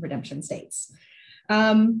container redemption states.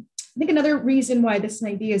 I think another reason why this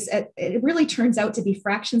might be is it really turns out to be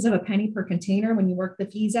fractions of a penny per container when you work the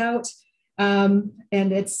fees out. And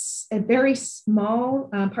it's a very small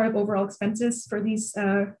part of overall expenses for these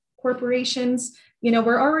corporations.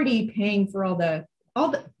 We're already paying for all the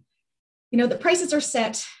the prices are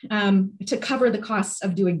set to cover the costs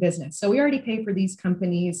of doing business. So we already pay for these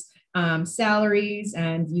companies' salaries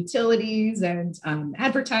and utilities and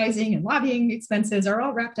advertising and lobbying expenses are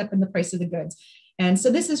all wrapped up in the price of the goods. And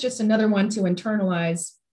so this is just another one to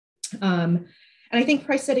internalize. And I think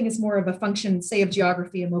price setting is more of a function, say, of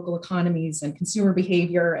geography and local economies and consumer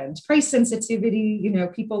behavior and price sensitivity.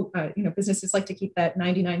 People, businesses like to keep that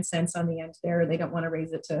 99 cents on the end there. They don't want to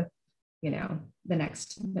raise it to, the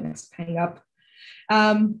next penny up.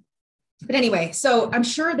 But anyway, so I'm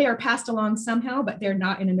sure they are passed along somehow, but they're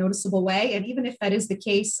not in a noticeable way. And even if that is the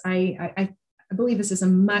case, I I believe this is a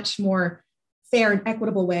much more fair and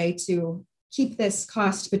equitable way to keep this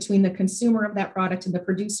cost between the consumer of that product and the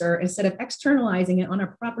producer instead of externalizing it on a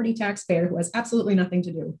property taxpayer who has absolutely nothing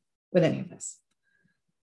to do with any of this.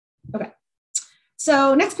 Okay.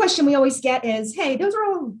 So next question we always get is, hey, those are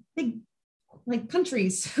all big like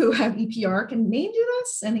countries who have EPR. Can Maine do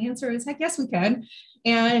this? And the answer is, heck yes, we can.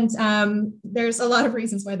 And there's a lot of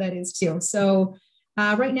reasons why that is too. So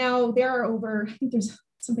right now there are over, I think there's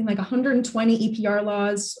something like 120 EPR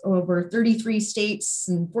laws over 33 states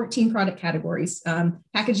and 14 product categories.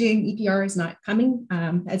 Packaging EPR is not coming.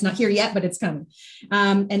 It's not here yet, but it's coming.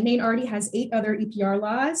 And Maine already has 8 other EPR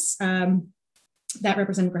laws that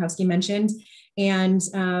Representative Grohoski mentioned. And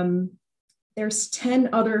there's 10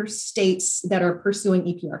 other states that are pursuing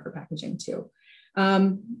EPR for packaging too.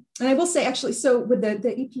 And I will say actually, so with the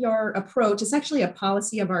EPR approach, it's actually a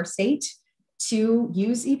policy of our state to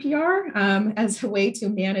use EPR as a way to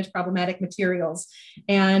manage problematic materials.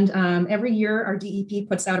 And every year our DEP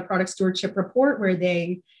puts out a product stewardship report where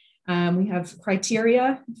we have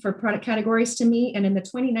criteria for product categories to meet. And in the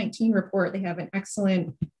 2019 report, they have an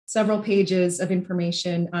excellent several pages of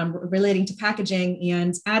information relating to packaging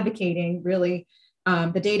and advocating really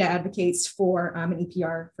the data advocates for an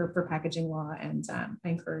EPR for packaging law. And I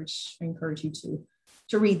encourage you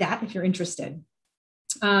to read that if you're interested.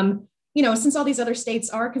 Since all these other states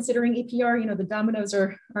are considering EPR, the dominoes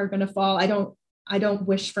are going to fall. I don't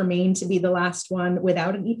wish for Maine to be the last one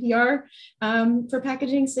without an EPR for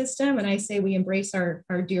packaging system. And I say we embrace our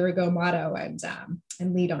Dirigo motto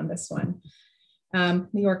and lead on this one.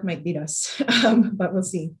 New York might beat us, but we'll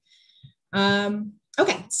see.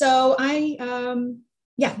 Okay, so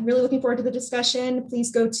really looking forward to the discussion.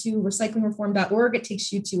 Please go to recyclingreform.org. It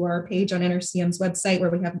takes you to our page on NRCM's website where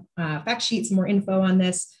we have fact sheets, more info on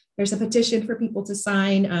this. There's a petition for people to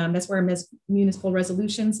sign. That's where municipal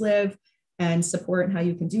resolutions live and support and how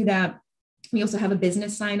you can do that. We also have a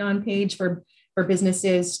business sign-on page for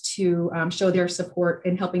businesses to show their support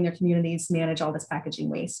in helping their communities manage all this packaging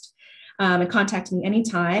waste. And contact me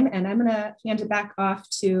anytime. And I'm going to hand it back off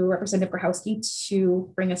to Representative Grohoski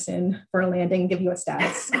to bring us in for a landing and give you a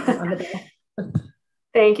status on the bill.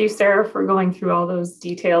 Thank you, Sarah, for going through all those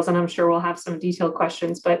details. And I'm sure we'll have some detailed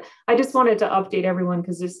questions, but I just wanted to update everyone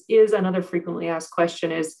because this is another frequently asked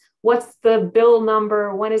question is, what's the bill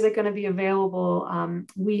number? When is it going to be available?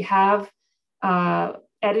 We have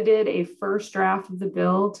edited a first draft of the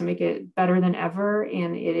bill to make it better than ever.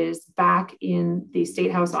 And it is back in the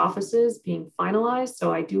State House offices being finalized.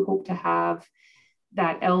 So I do hope to have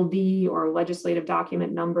that LD or legislative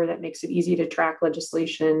document number that makes it easy to track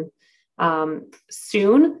legislation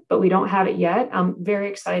soon, but we don't have it yet. I'm very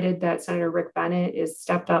excited that Senator Rick Bennett is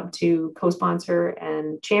stepped up to co-sponsor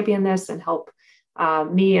and champion this and help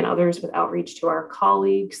me and others with outreach to our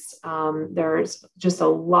colleagues. There's just a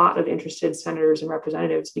lot of interested senators and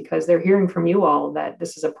representatives because they're hearing from you all that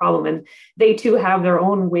this is a problem and they too have their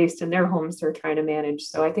own waste in their homes they're trying to manage.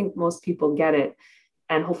 So I think most people get it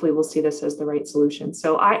and hopefully we'll see this as the right solution.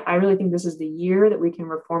 So I really think this is the year that we can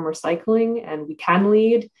reform recycling and we can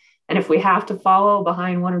lead. And if we have to follow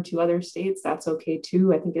behind 1 or 2 other states, that's okay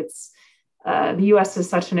too. I think it's the U.S. is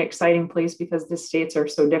such an exciting place because the states are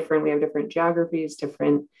so different. We have different geographies,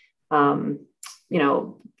 different,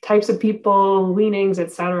 types of people, leanings,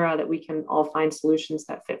 et cetera, that we can all find solutions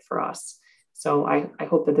that fit for us. So I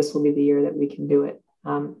hope that this will be the year that we can do it.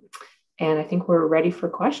 And I think we're ready for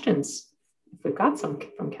questions. If we've got some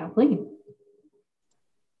from Kathleen.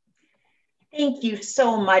 Thank you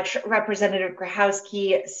so much, Representative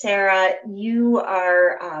Grohoski. Sarah, you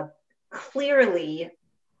are clearly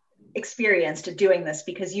experienced at doing this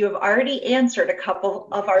because you have already answered a couple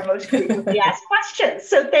of our most frequently asked questions.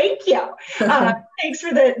 So thank you. Thanks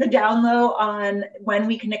for the down low on when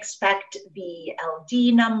we can expect the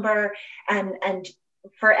LD number and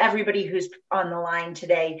for everybody who's on the line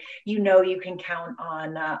today, you can count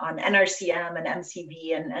on NRCM and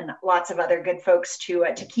MCV and lots of other good folks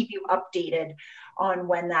to keep you updated on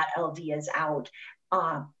when that LD is out.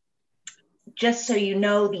 Just so you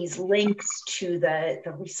know, these links to the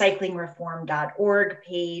recyclingreform.org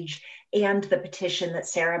page and the petition that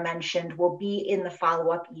Sarah mentioned will be in the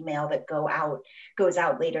follow-up email that goes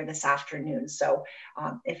out later this afternoon. So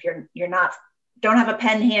if you're not don't have a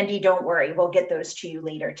pen handy, don't worry, we'll get those to you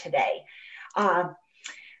later today.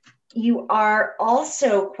 You are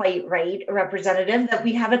also quite right, Representative, that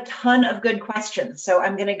we have a ton of good questions. So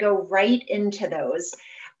I'm gonna go right into those.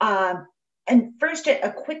 And first,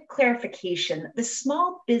 a quick clarification. The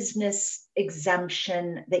small business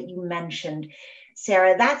exemption that you mentioned,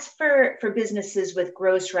 Sarah, that's for businesses with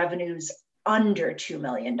gross revenues under $2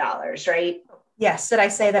 million, right? Yes, did I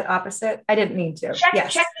say that opposite? I didn't mean to. Check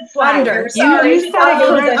Yes. the slide. Under. You said it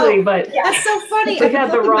correctly, but yeah. That's so funny. We I've been got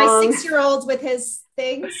the helping my wrong- 6-year-old with his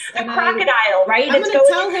things. The And crocodile, right? I'm going to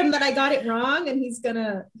tell him that I got it wrong, and he's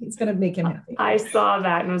gonna make him happy. I saw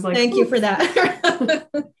that and was like, thank you for that.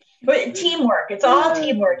 But teamwork. It's all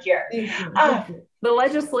teamwork here. Thank you. Thank you. the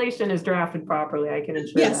legislation is drafted properly. I can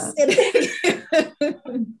assure Yes, that. it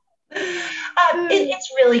is.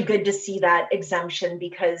 It's really good to see that exemption,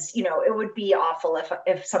 because it would be awful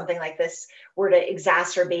if something like this were to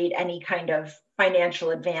exacerbate any kind of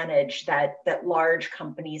financial advantage that large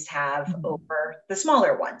companies have over the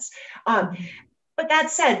smaller ones. But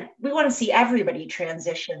that said, we want to see everybody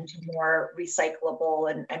transition to more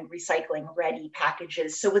recyclable and recycling ready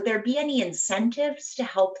packages. So would there be any incentives to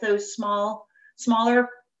help those smaller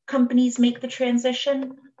companies make the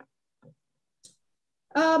transition?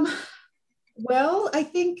 Well, I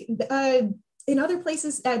think in other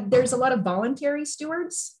places, there's a lot of voluntary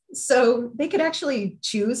stewards. So they could actually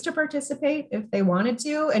choose to participate if they wanted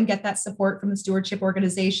to and get that support from the stewardship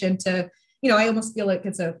organization to, I almost feel like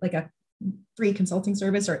it's like a free consulting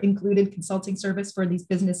service or included consulting service for these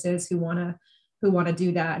businesses who want to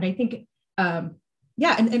do that. And I think, and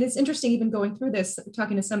it's interesting even going through this,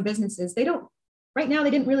 talking to some businesses, right now, they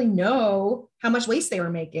didn't really know how much waste they were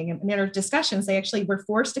making. And in our discussions, they actually were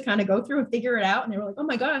forced to kind of go through and figure it out. And they were like, oh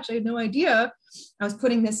my gosh, I had no idea I was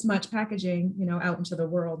putting this much packaging, out into the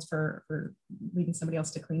world for leaving somebody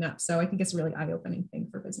else to clean up. So I think it's a really eye-opening thing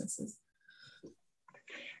for businesses.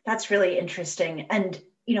 That's really interesting. And,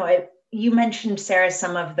 you mentioned, Sarah,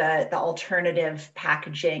 some of the alternative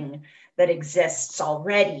packaging that exists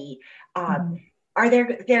already. Are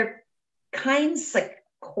there kinds like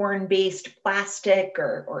corn-based plastic,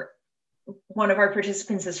 or one of our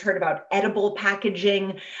participants has heard about edible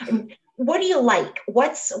packaging? What do you like?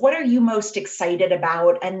 What are you most excited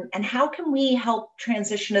about? And how can we help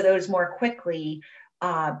transition to those more quickly?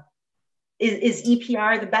 Is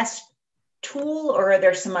EPR the best tool, or are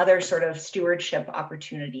there some other sort of stewardship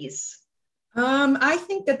opportunities? I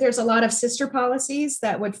think that there's a lot of sister policies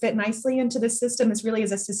that would fit nicely into this system. This really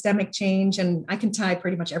is a systemic change, and I can tie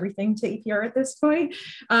pretty much everything to EPR at this point.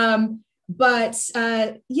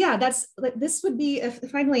 This would be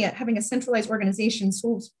finally having a centralized organization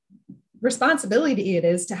whose responsibility it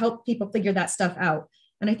is to help people figure that stuff out.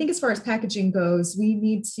 And I think as far as packaging goes, we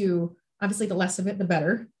need to, obviously the less of it, the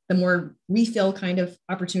better. The more refill kind of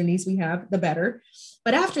opportunities we have, the better.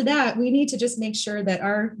 But after that, we need to just make sure that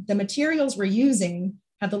the materials we're using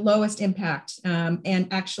have the lowest impact and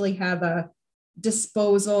actually have a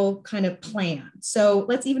disposal kind of plan. So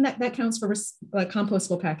let's even that counts for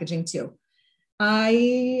compostable packaging too.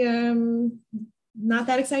 I am not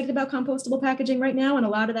that excited about compostable packaging right now. And a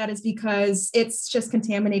lot of that is because it's just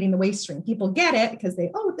contaminating the waste stream. People get it because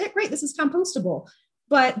they're great, this is compostable.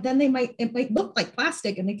 But then it might look like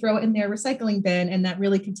plastic and they throw it in their recycling bin, and that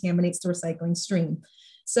really contaminates the recycling stream.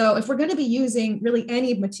 So if we're going to be using really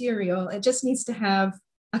any material, it just needs to have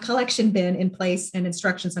a collection bin in place and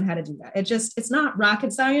instructions on how to do that. It's not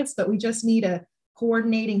rocket science, but we just need a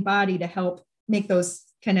coordinating body to help make those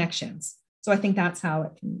connections. So I think that's how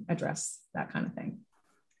it can address that kind of thing.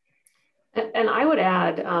 And I would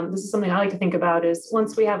add, this is something I like to think about, is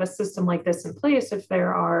once we have a system like this in place, if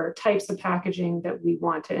there are types of packaging that we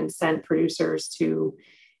want to incent producers to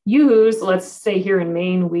use, let's say here in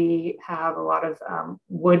Maine, we have a lot of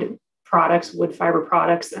wood fiber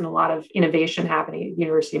products, and a lot of innovation happening at the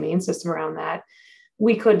University of Maine system around that.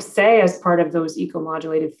 We could say as part of those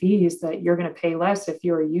eco-modulated fees that you're going to pay less if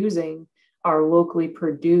you're using our locally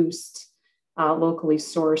produced, locally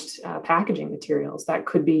sourced packaging materials. That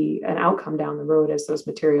could be an outcome down the road as those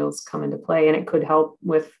materials come into play, and it could help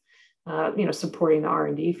with supporting the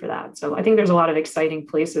R&D for that. So I think there's a lot of exciting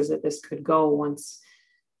places that this could go once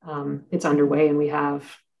it's underway, and we have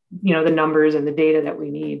the numbers and the data that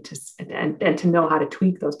we need and to know how to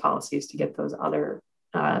tweak those policies to get those other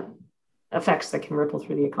effects that can ripple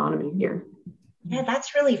through the economy here. Yeah,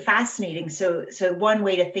 that's really fascinating. So one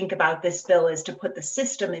way to think about this bill is to put the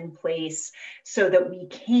system in place so that we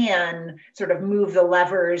can sort of move the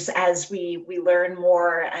levers as we learn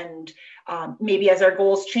more, and maybe as our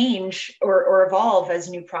goals change or evolve as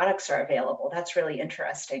new products are available. That's really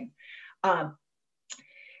interesting.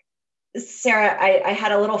 Sarah, I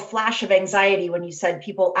had a little flash of anxiety when you said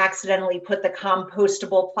people accidentally put the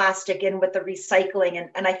compostable plastic in with the recycling.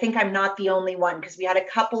 And I think I'm not the only one, because we had a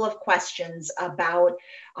couple of questions about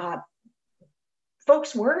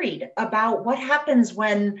folks worried about what happens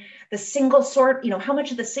when the single sort, how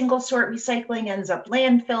much of the single sort recycling ends up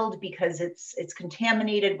landfilled because it's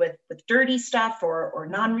contaminated with dirty stuff or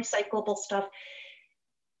non-recyclable stuff.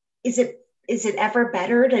 Is it is it ever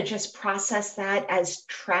better to just process that as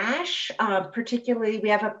trash? Particularly, we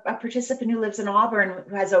have a participant who lives in Auburn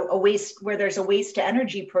who has a waste, where there's a waste to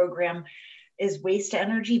energy program. Is waste to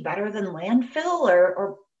energy better than landfill,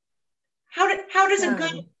 or how does a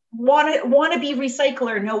good wanna-be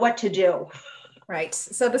recycler know what to do? Right.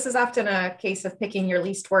 So this is often a case of picking your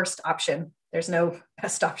least worst option. There's no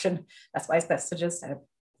best option. That's why it's best to just have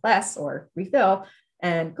less or refill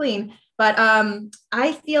and clean. But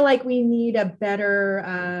I feel like we need a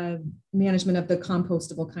better management of the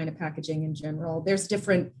compostable kind of packaging in general. There's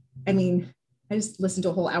different, I mean, I just listened to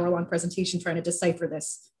a whole hour-long presentation trying to decipher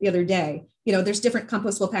this the other day. You know, there's different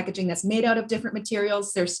compostable packaging that's made out of different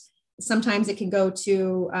materials. Sometimes it can go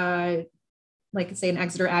to, like say, an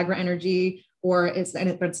Exeter Agri Energy, or but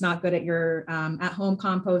it's not good at your at-home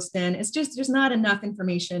compost bin. It's just, there's not enough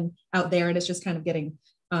information out there, and it's just kind of getting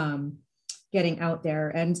out there.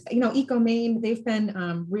 And, you know, Eco Maine, they've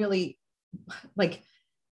been really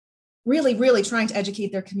trying to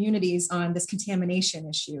educate their communities on this contamination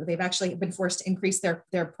issue. They've actually been forced to increase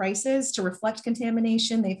their prices to reflect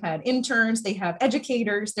contamination. They've had interns, they have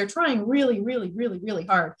educators. They're trying really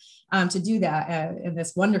hard to do that, and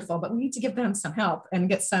that's wonderful, but we need to give them some help and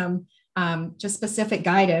get some just specific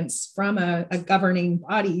guidance from a governing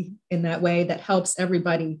body in that way that helps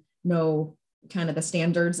everybody know kind of the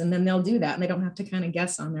standards, and then they'll do that and they don't have to kind of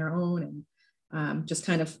guess on their own and just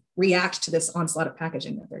kind of react to this onslaught of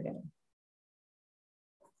packaging that they're getting.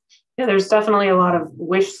 Yeah, there's definitely a lot of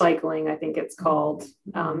wish cycling, I think it's called.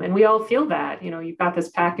 And we all feel that, you know, you've got this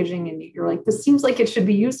packaging and you're like, this seems like it should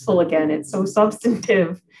be useful again. It's so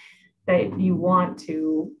substantive that you want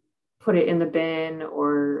to put it in the bin.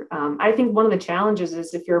 Or I think one of the challenges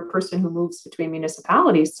is if you're a person who moves between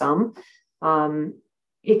municipalities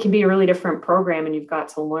it can be a really different program, and you've got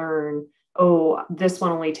to learn, oh, this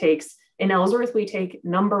one only takes, in Ellsworth, we take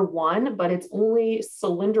number 1, but it's only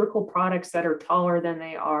cylindrical products that are taller than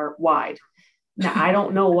they are wide. Now, I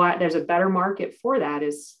don't know why there's a better market for that,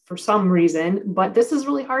 is for some reason, but this is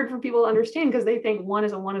really hard for people to understand because they think one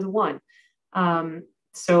is a one.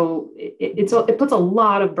 So it puts a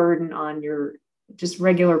lot of burden on your just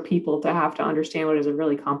regular people to have to understand what is a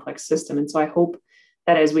really complex system. And so I hope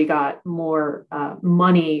that as we got more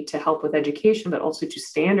money to help with education, but also to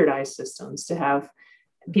standardize systems, to have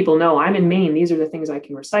people know, I'm in Maine, these are the things I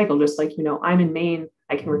can recycle. Just like, you know, I'm in Maine,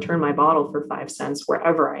 I can return my bottle for 5 cents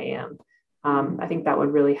wherever I am. I think that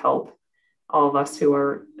would really help all of us who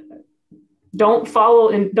are, don't follow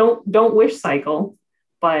and don't wish cycle,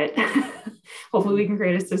 but hopefully we can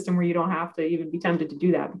create a system where you don't have to even be tempted to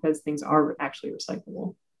do that, because things are actually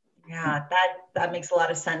recyclable. Yeah, that makes a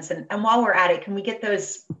lot of sense. And while we're at it, can we get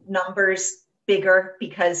those numbers bigger?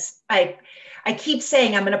 Because I keep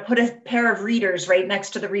saying I'm going to put a pair of readers right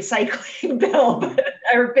next to the recycling bill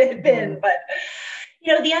or bin. But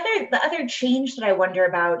you know, the other change that I wonder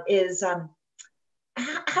about is how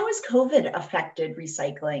has COVID affected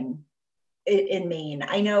recycling in Maine?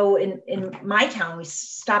 I know in my town we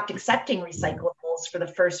stopped accepting recyclables for the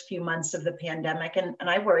first few months of the pandemic, and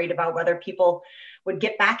I worried about whether people would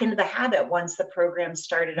get back into the habit once the program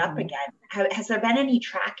started up again. Has there been any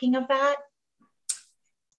tracking of that?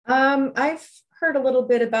 I've heard a little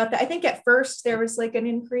bit about that. I think at first there was like an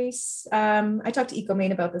increase. I talked to Eco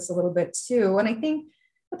Maine about this a little bit too. And I think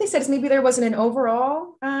what they said is maybe there wasn't an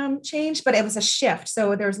overall change, but it was a shift.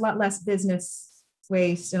 So there's a lot less business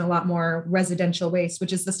waste and a lot more residential waste,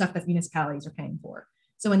 which is the stuff that municipalities are paying for.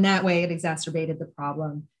 So in that way, it exacerbated the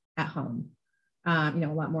problem at home. You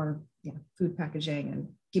know, a lot more food packaging and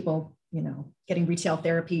people, you know, getting retail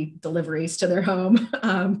therapy deliveries to their home.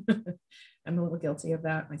 I'm a little guilty of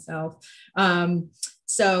that myself.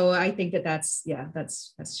 So I think that's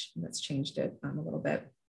changed it a little bit.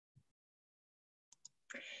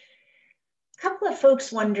 A couple of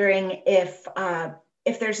folks wondering if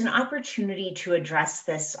there's an opportunity to address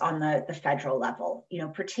this on the federal level, you know,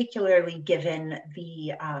 particularly given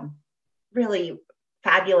the really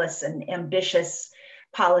fabulous and ambitious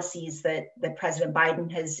policies that President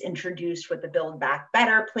Biden has introduced with the Build Back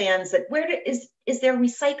Better plans. That is there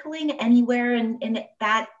recycling anywhere in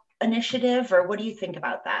that initiative, or what do you think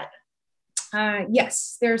about that?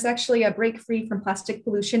 Yes, there's actually a Break Free from Plastic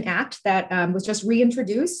Pollution Act that was just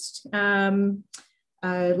reintroduced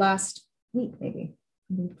last week, maybe,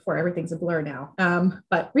 before everything's a blur now,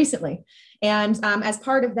 but recently. And as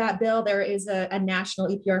part of that bill, there is a national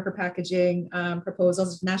EPR for packaging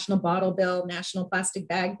proposals, national bottle bill, national plastic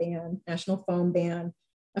bag ban, national foam ban,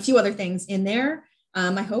 a few other things in there.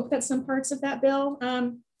 I hope that some parts of that bill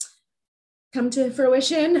come to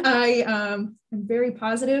fruition. I am very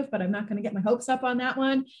positive, but I'm not going to get my hopes up on that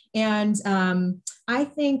one. And I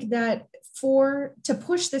think that to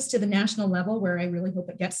push this to the national level, where I really hope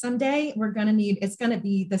it gets someday, it's going to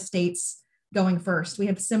be the states going first. We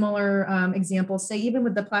have similar examples, say even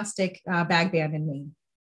with the plastic bag ban in Maine.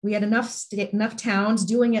 We had enough towns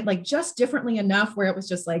doing it like just differently enough where it was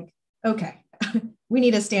just like, okay, we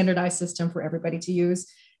need a standardized system for everybody to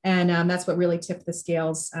use. And that's what really tipped the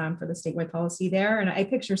scales for the statewide policy there. And I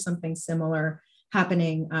picture something similar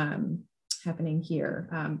happening here.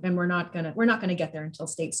 And we're not gonna get there until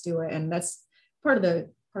states do it. And that's part of the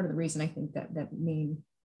reason I think that Maine,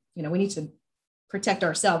 we need to protect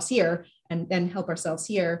ourselves here and help ourselves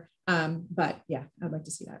here. But yeah, I'd like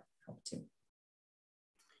to see that help too.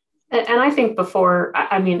 And I think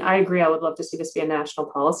I agree, I would love to see this be a national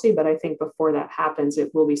policy, but I think before that happens,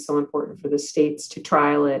 it will be so important for the states to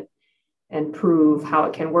trial it and prove how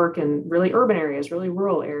it can work in really urban areas, really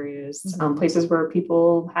rural areas, places where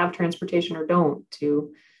people have transportation or don't,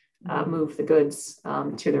 to move the goods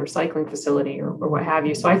to the recycling facility or what have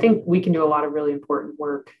you. So I think we can do a lot of really important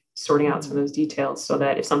work sorting out some of those details so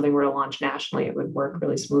that if something were to launch nationally, it would work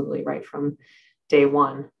really smoothly right from day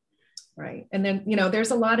one. Right. And then,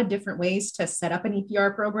 there's a lot of different ways to set up an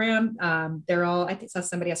EPR program. I think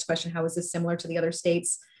somebody asked a question, how is this similar to the other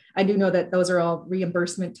states? I do know that those are all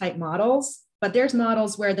reimbursement type models, but there's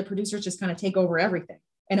models where the producers just kind of take over everything.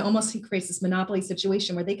 And it almost creates this monopoly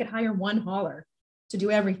situation where they could hire one hauler to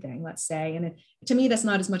do everything, let's say. And to me, that's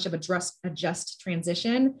not as much of a just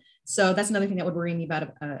transition. So that's another thing that would worry me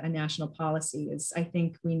about a national policy is I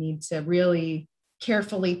think we need to really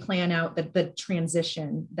carefully plan out the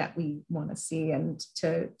transition that we want to see and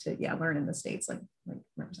to learn in the states, like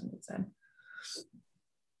Representative said.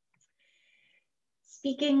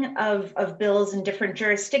 Speaking of bills in different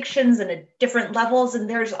jurisdictions and at different levels, and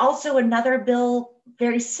there's also another bill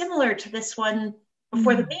very similar to this one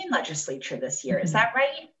before the Maine legislature this year. Is that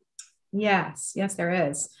right? Yes, there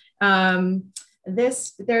is.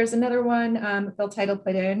 There's another one, Bill Title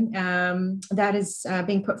put in, that is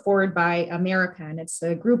being put forward by America. And it's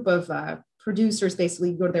a group of producers. Basically,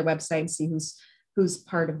 you go to their website and see who's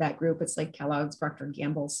part of that group. It's like Kellogg's, Procter &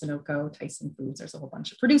 Gamble, Sunoco, Tyson Foods. There's a whole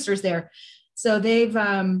bunch of producers there. So they've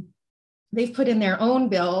put in their own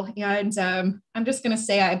bill. And I'm just going to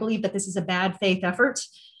say, I believe that this is a bad faith effort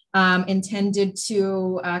intended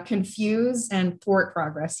to confuse and thwart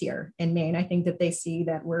progress here in Maine. I think that they see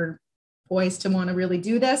that we're poised to want to really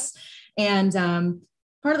do this. And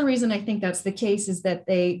part of the reason I think that's the case is that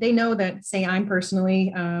they know that, say, I'm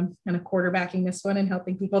personally kind of quarterbacking this one and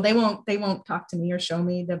helping people. They won't talk to me or show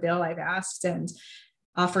me the bill I've asked and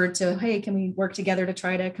offered to, hey, can we work together to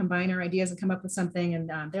try to combine our ideas and come up with something?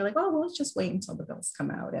 And they're like, well, let's just wait until the bills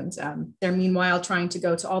come out. And they're meanwhile trying to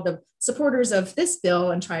go to all the supporters of this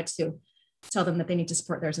bill and try to tell them that they need to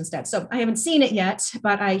support theirs instead. So I haven't seen it yet,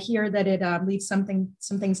 but I hear that it leaves some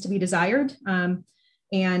things to be desired, and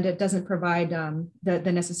it doesn't provide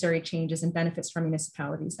the necessary changes and benefits for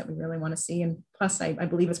municipalities that we really want to see. And plus, I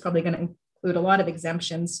believe it's probably going to include a lot of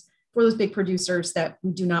exemptions for those big producers that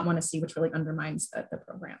we do not want to see, which really undermines the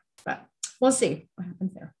program. But we'll see what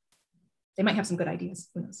happens there. They might have some good ideas.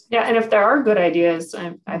 Who knows? Yeah, and if there are good ideas,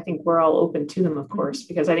 I think we're all open to them, of course,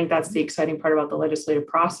 because I think that's the exciting part about the legislative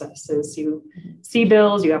process is you see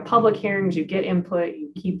bills, you have public hearings, you get input,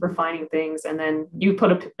 you keep refining things, and then you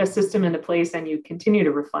put a system into place and you continue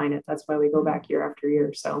to refine it. That's why we go back year after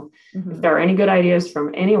year. So if there are any good ideas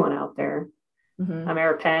from anyone out there,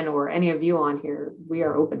 Ameripen or any of you on here, we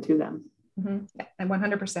are open to them. Yeah, I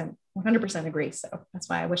 100% agree. So that's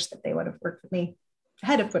why I wish that they would have worked with me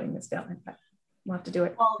ahead of putting this bill in, but we'll have to do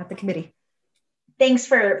it at the committee. Thanks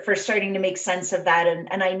for starting to make sense of that.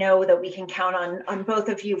 And I know that we can count on both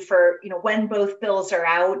of you for, when both bills are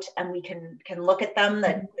out and we can look at them,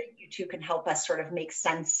 that you two can help us sort of make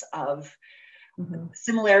sense of the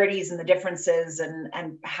similarities and the differences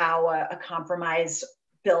and how a compromise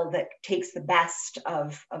bill that takes the best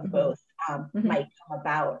of both might come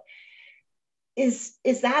about. Is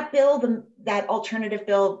that bill, that alternative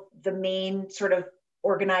bill, the main sort of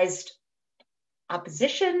organized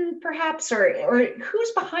opposition, perhaps, or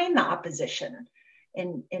who's behind the opposition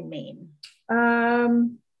in Maine?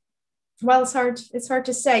 Well, it's hard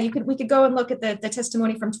to say. We could go and look at the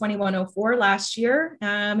testimony from 2104 last year,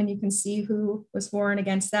 and you can see who was for and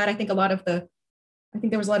against that. I think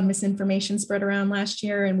there was a lot of misinformation spread around last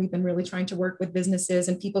year, and we've been really trying to work with businesses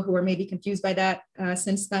and people who are maybe confused by that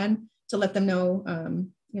since then to let them know,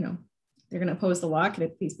 they're going to oppose the law. Could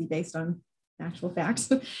it please be based on actual facts?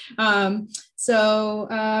 I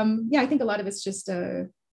think a lot of it's just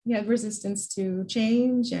resistance to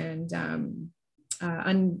change and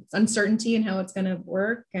uncertainty in how it's going to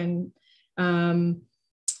work. And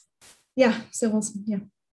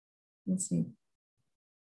Let's see.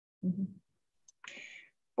 Mm-hmm.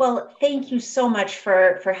 Well, thank you so much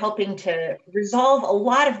for helping to resolve a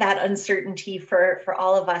lot of that uncertainty for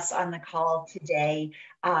all of us on the call today.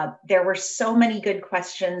 There were so many good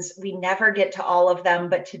questions. We never get to all of them,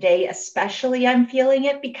 but today especially I'm feeling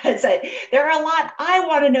it because there are a lot I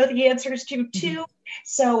want to know the answers to too.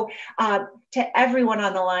 So to everyone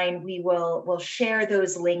on the line, we'll share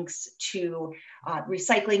those links to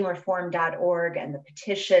recyclingreform.org and the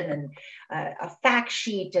petition and a fact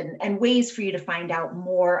sheet and ways for you to find out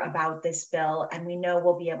more about this bill. And we know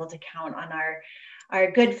we'll be able to count on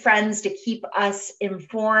our good friends to keep us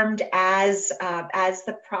informed as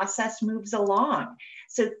the process moves along.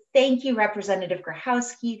 So thank you, Representative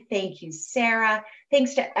Grohoski. Thank you, Sarah.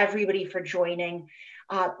 Thanks to everybody for joining.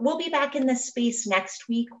 We'll be back in this space next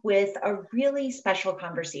week with a really special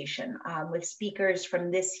conversation with speakers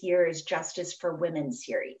from this year's Justice for Women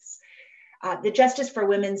series. The Justice for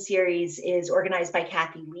Women series is organized by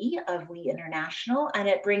Kathy Lee of Lee International, and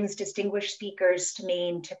it brings distinguished speakers to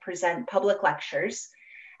Maine to present public lectures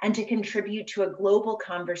and to contribute to a global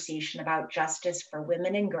conversation about justice for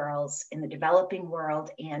women and girls in the developing world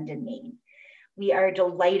and in Maine. We are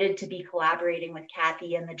delighted to be collaborating with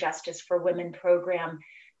Kathy and the Justice for Women program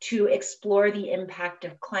to explore the impact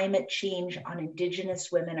of climate change on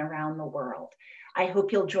Indigenous women around the world. I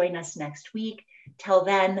hope you'll join us next week. Till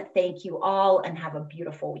then, thank you all and have a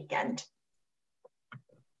beautiful weekend.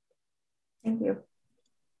 Thank you.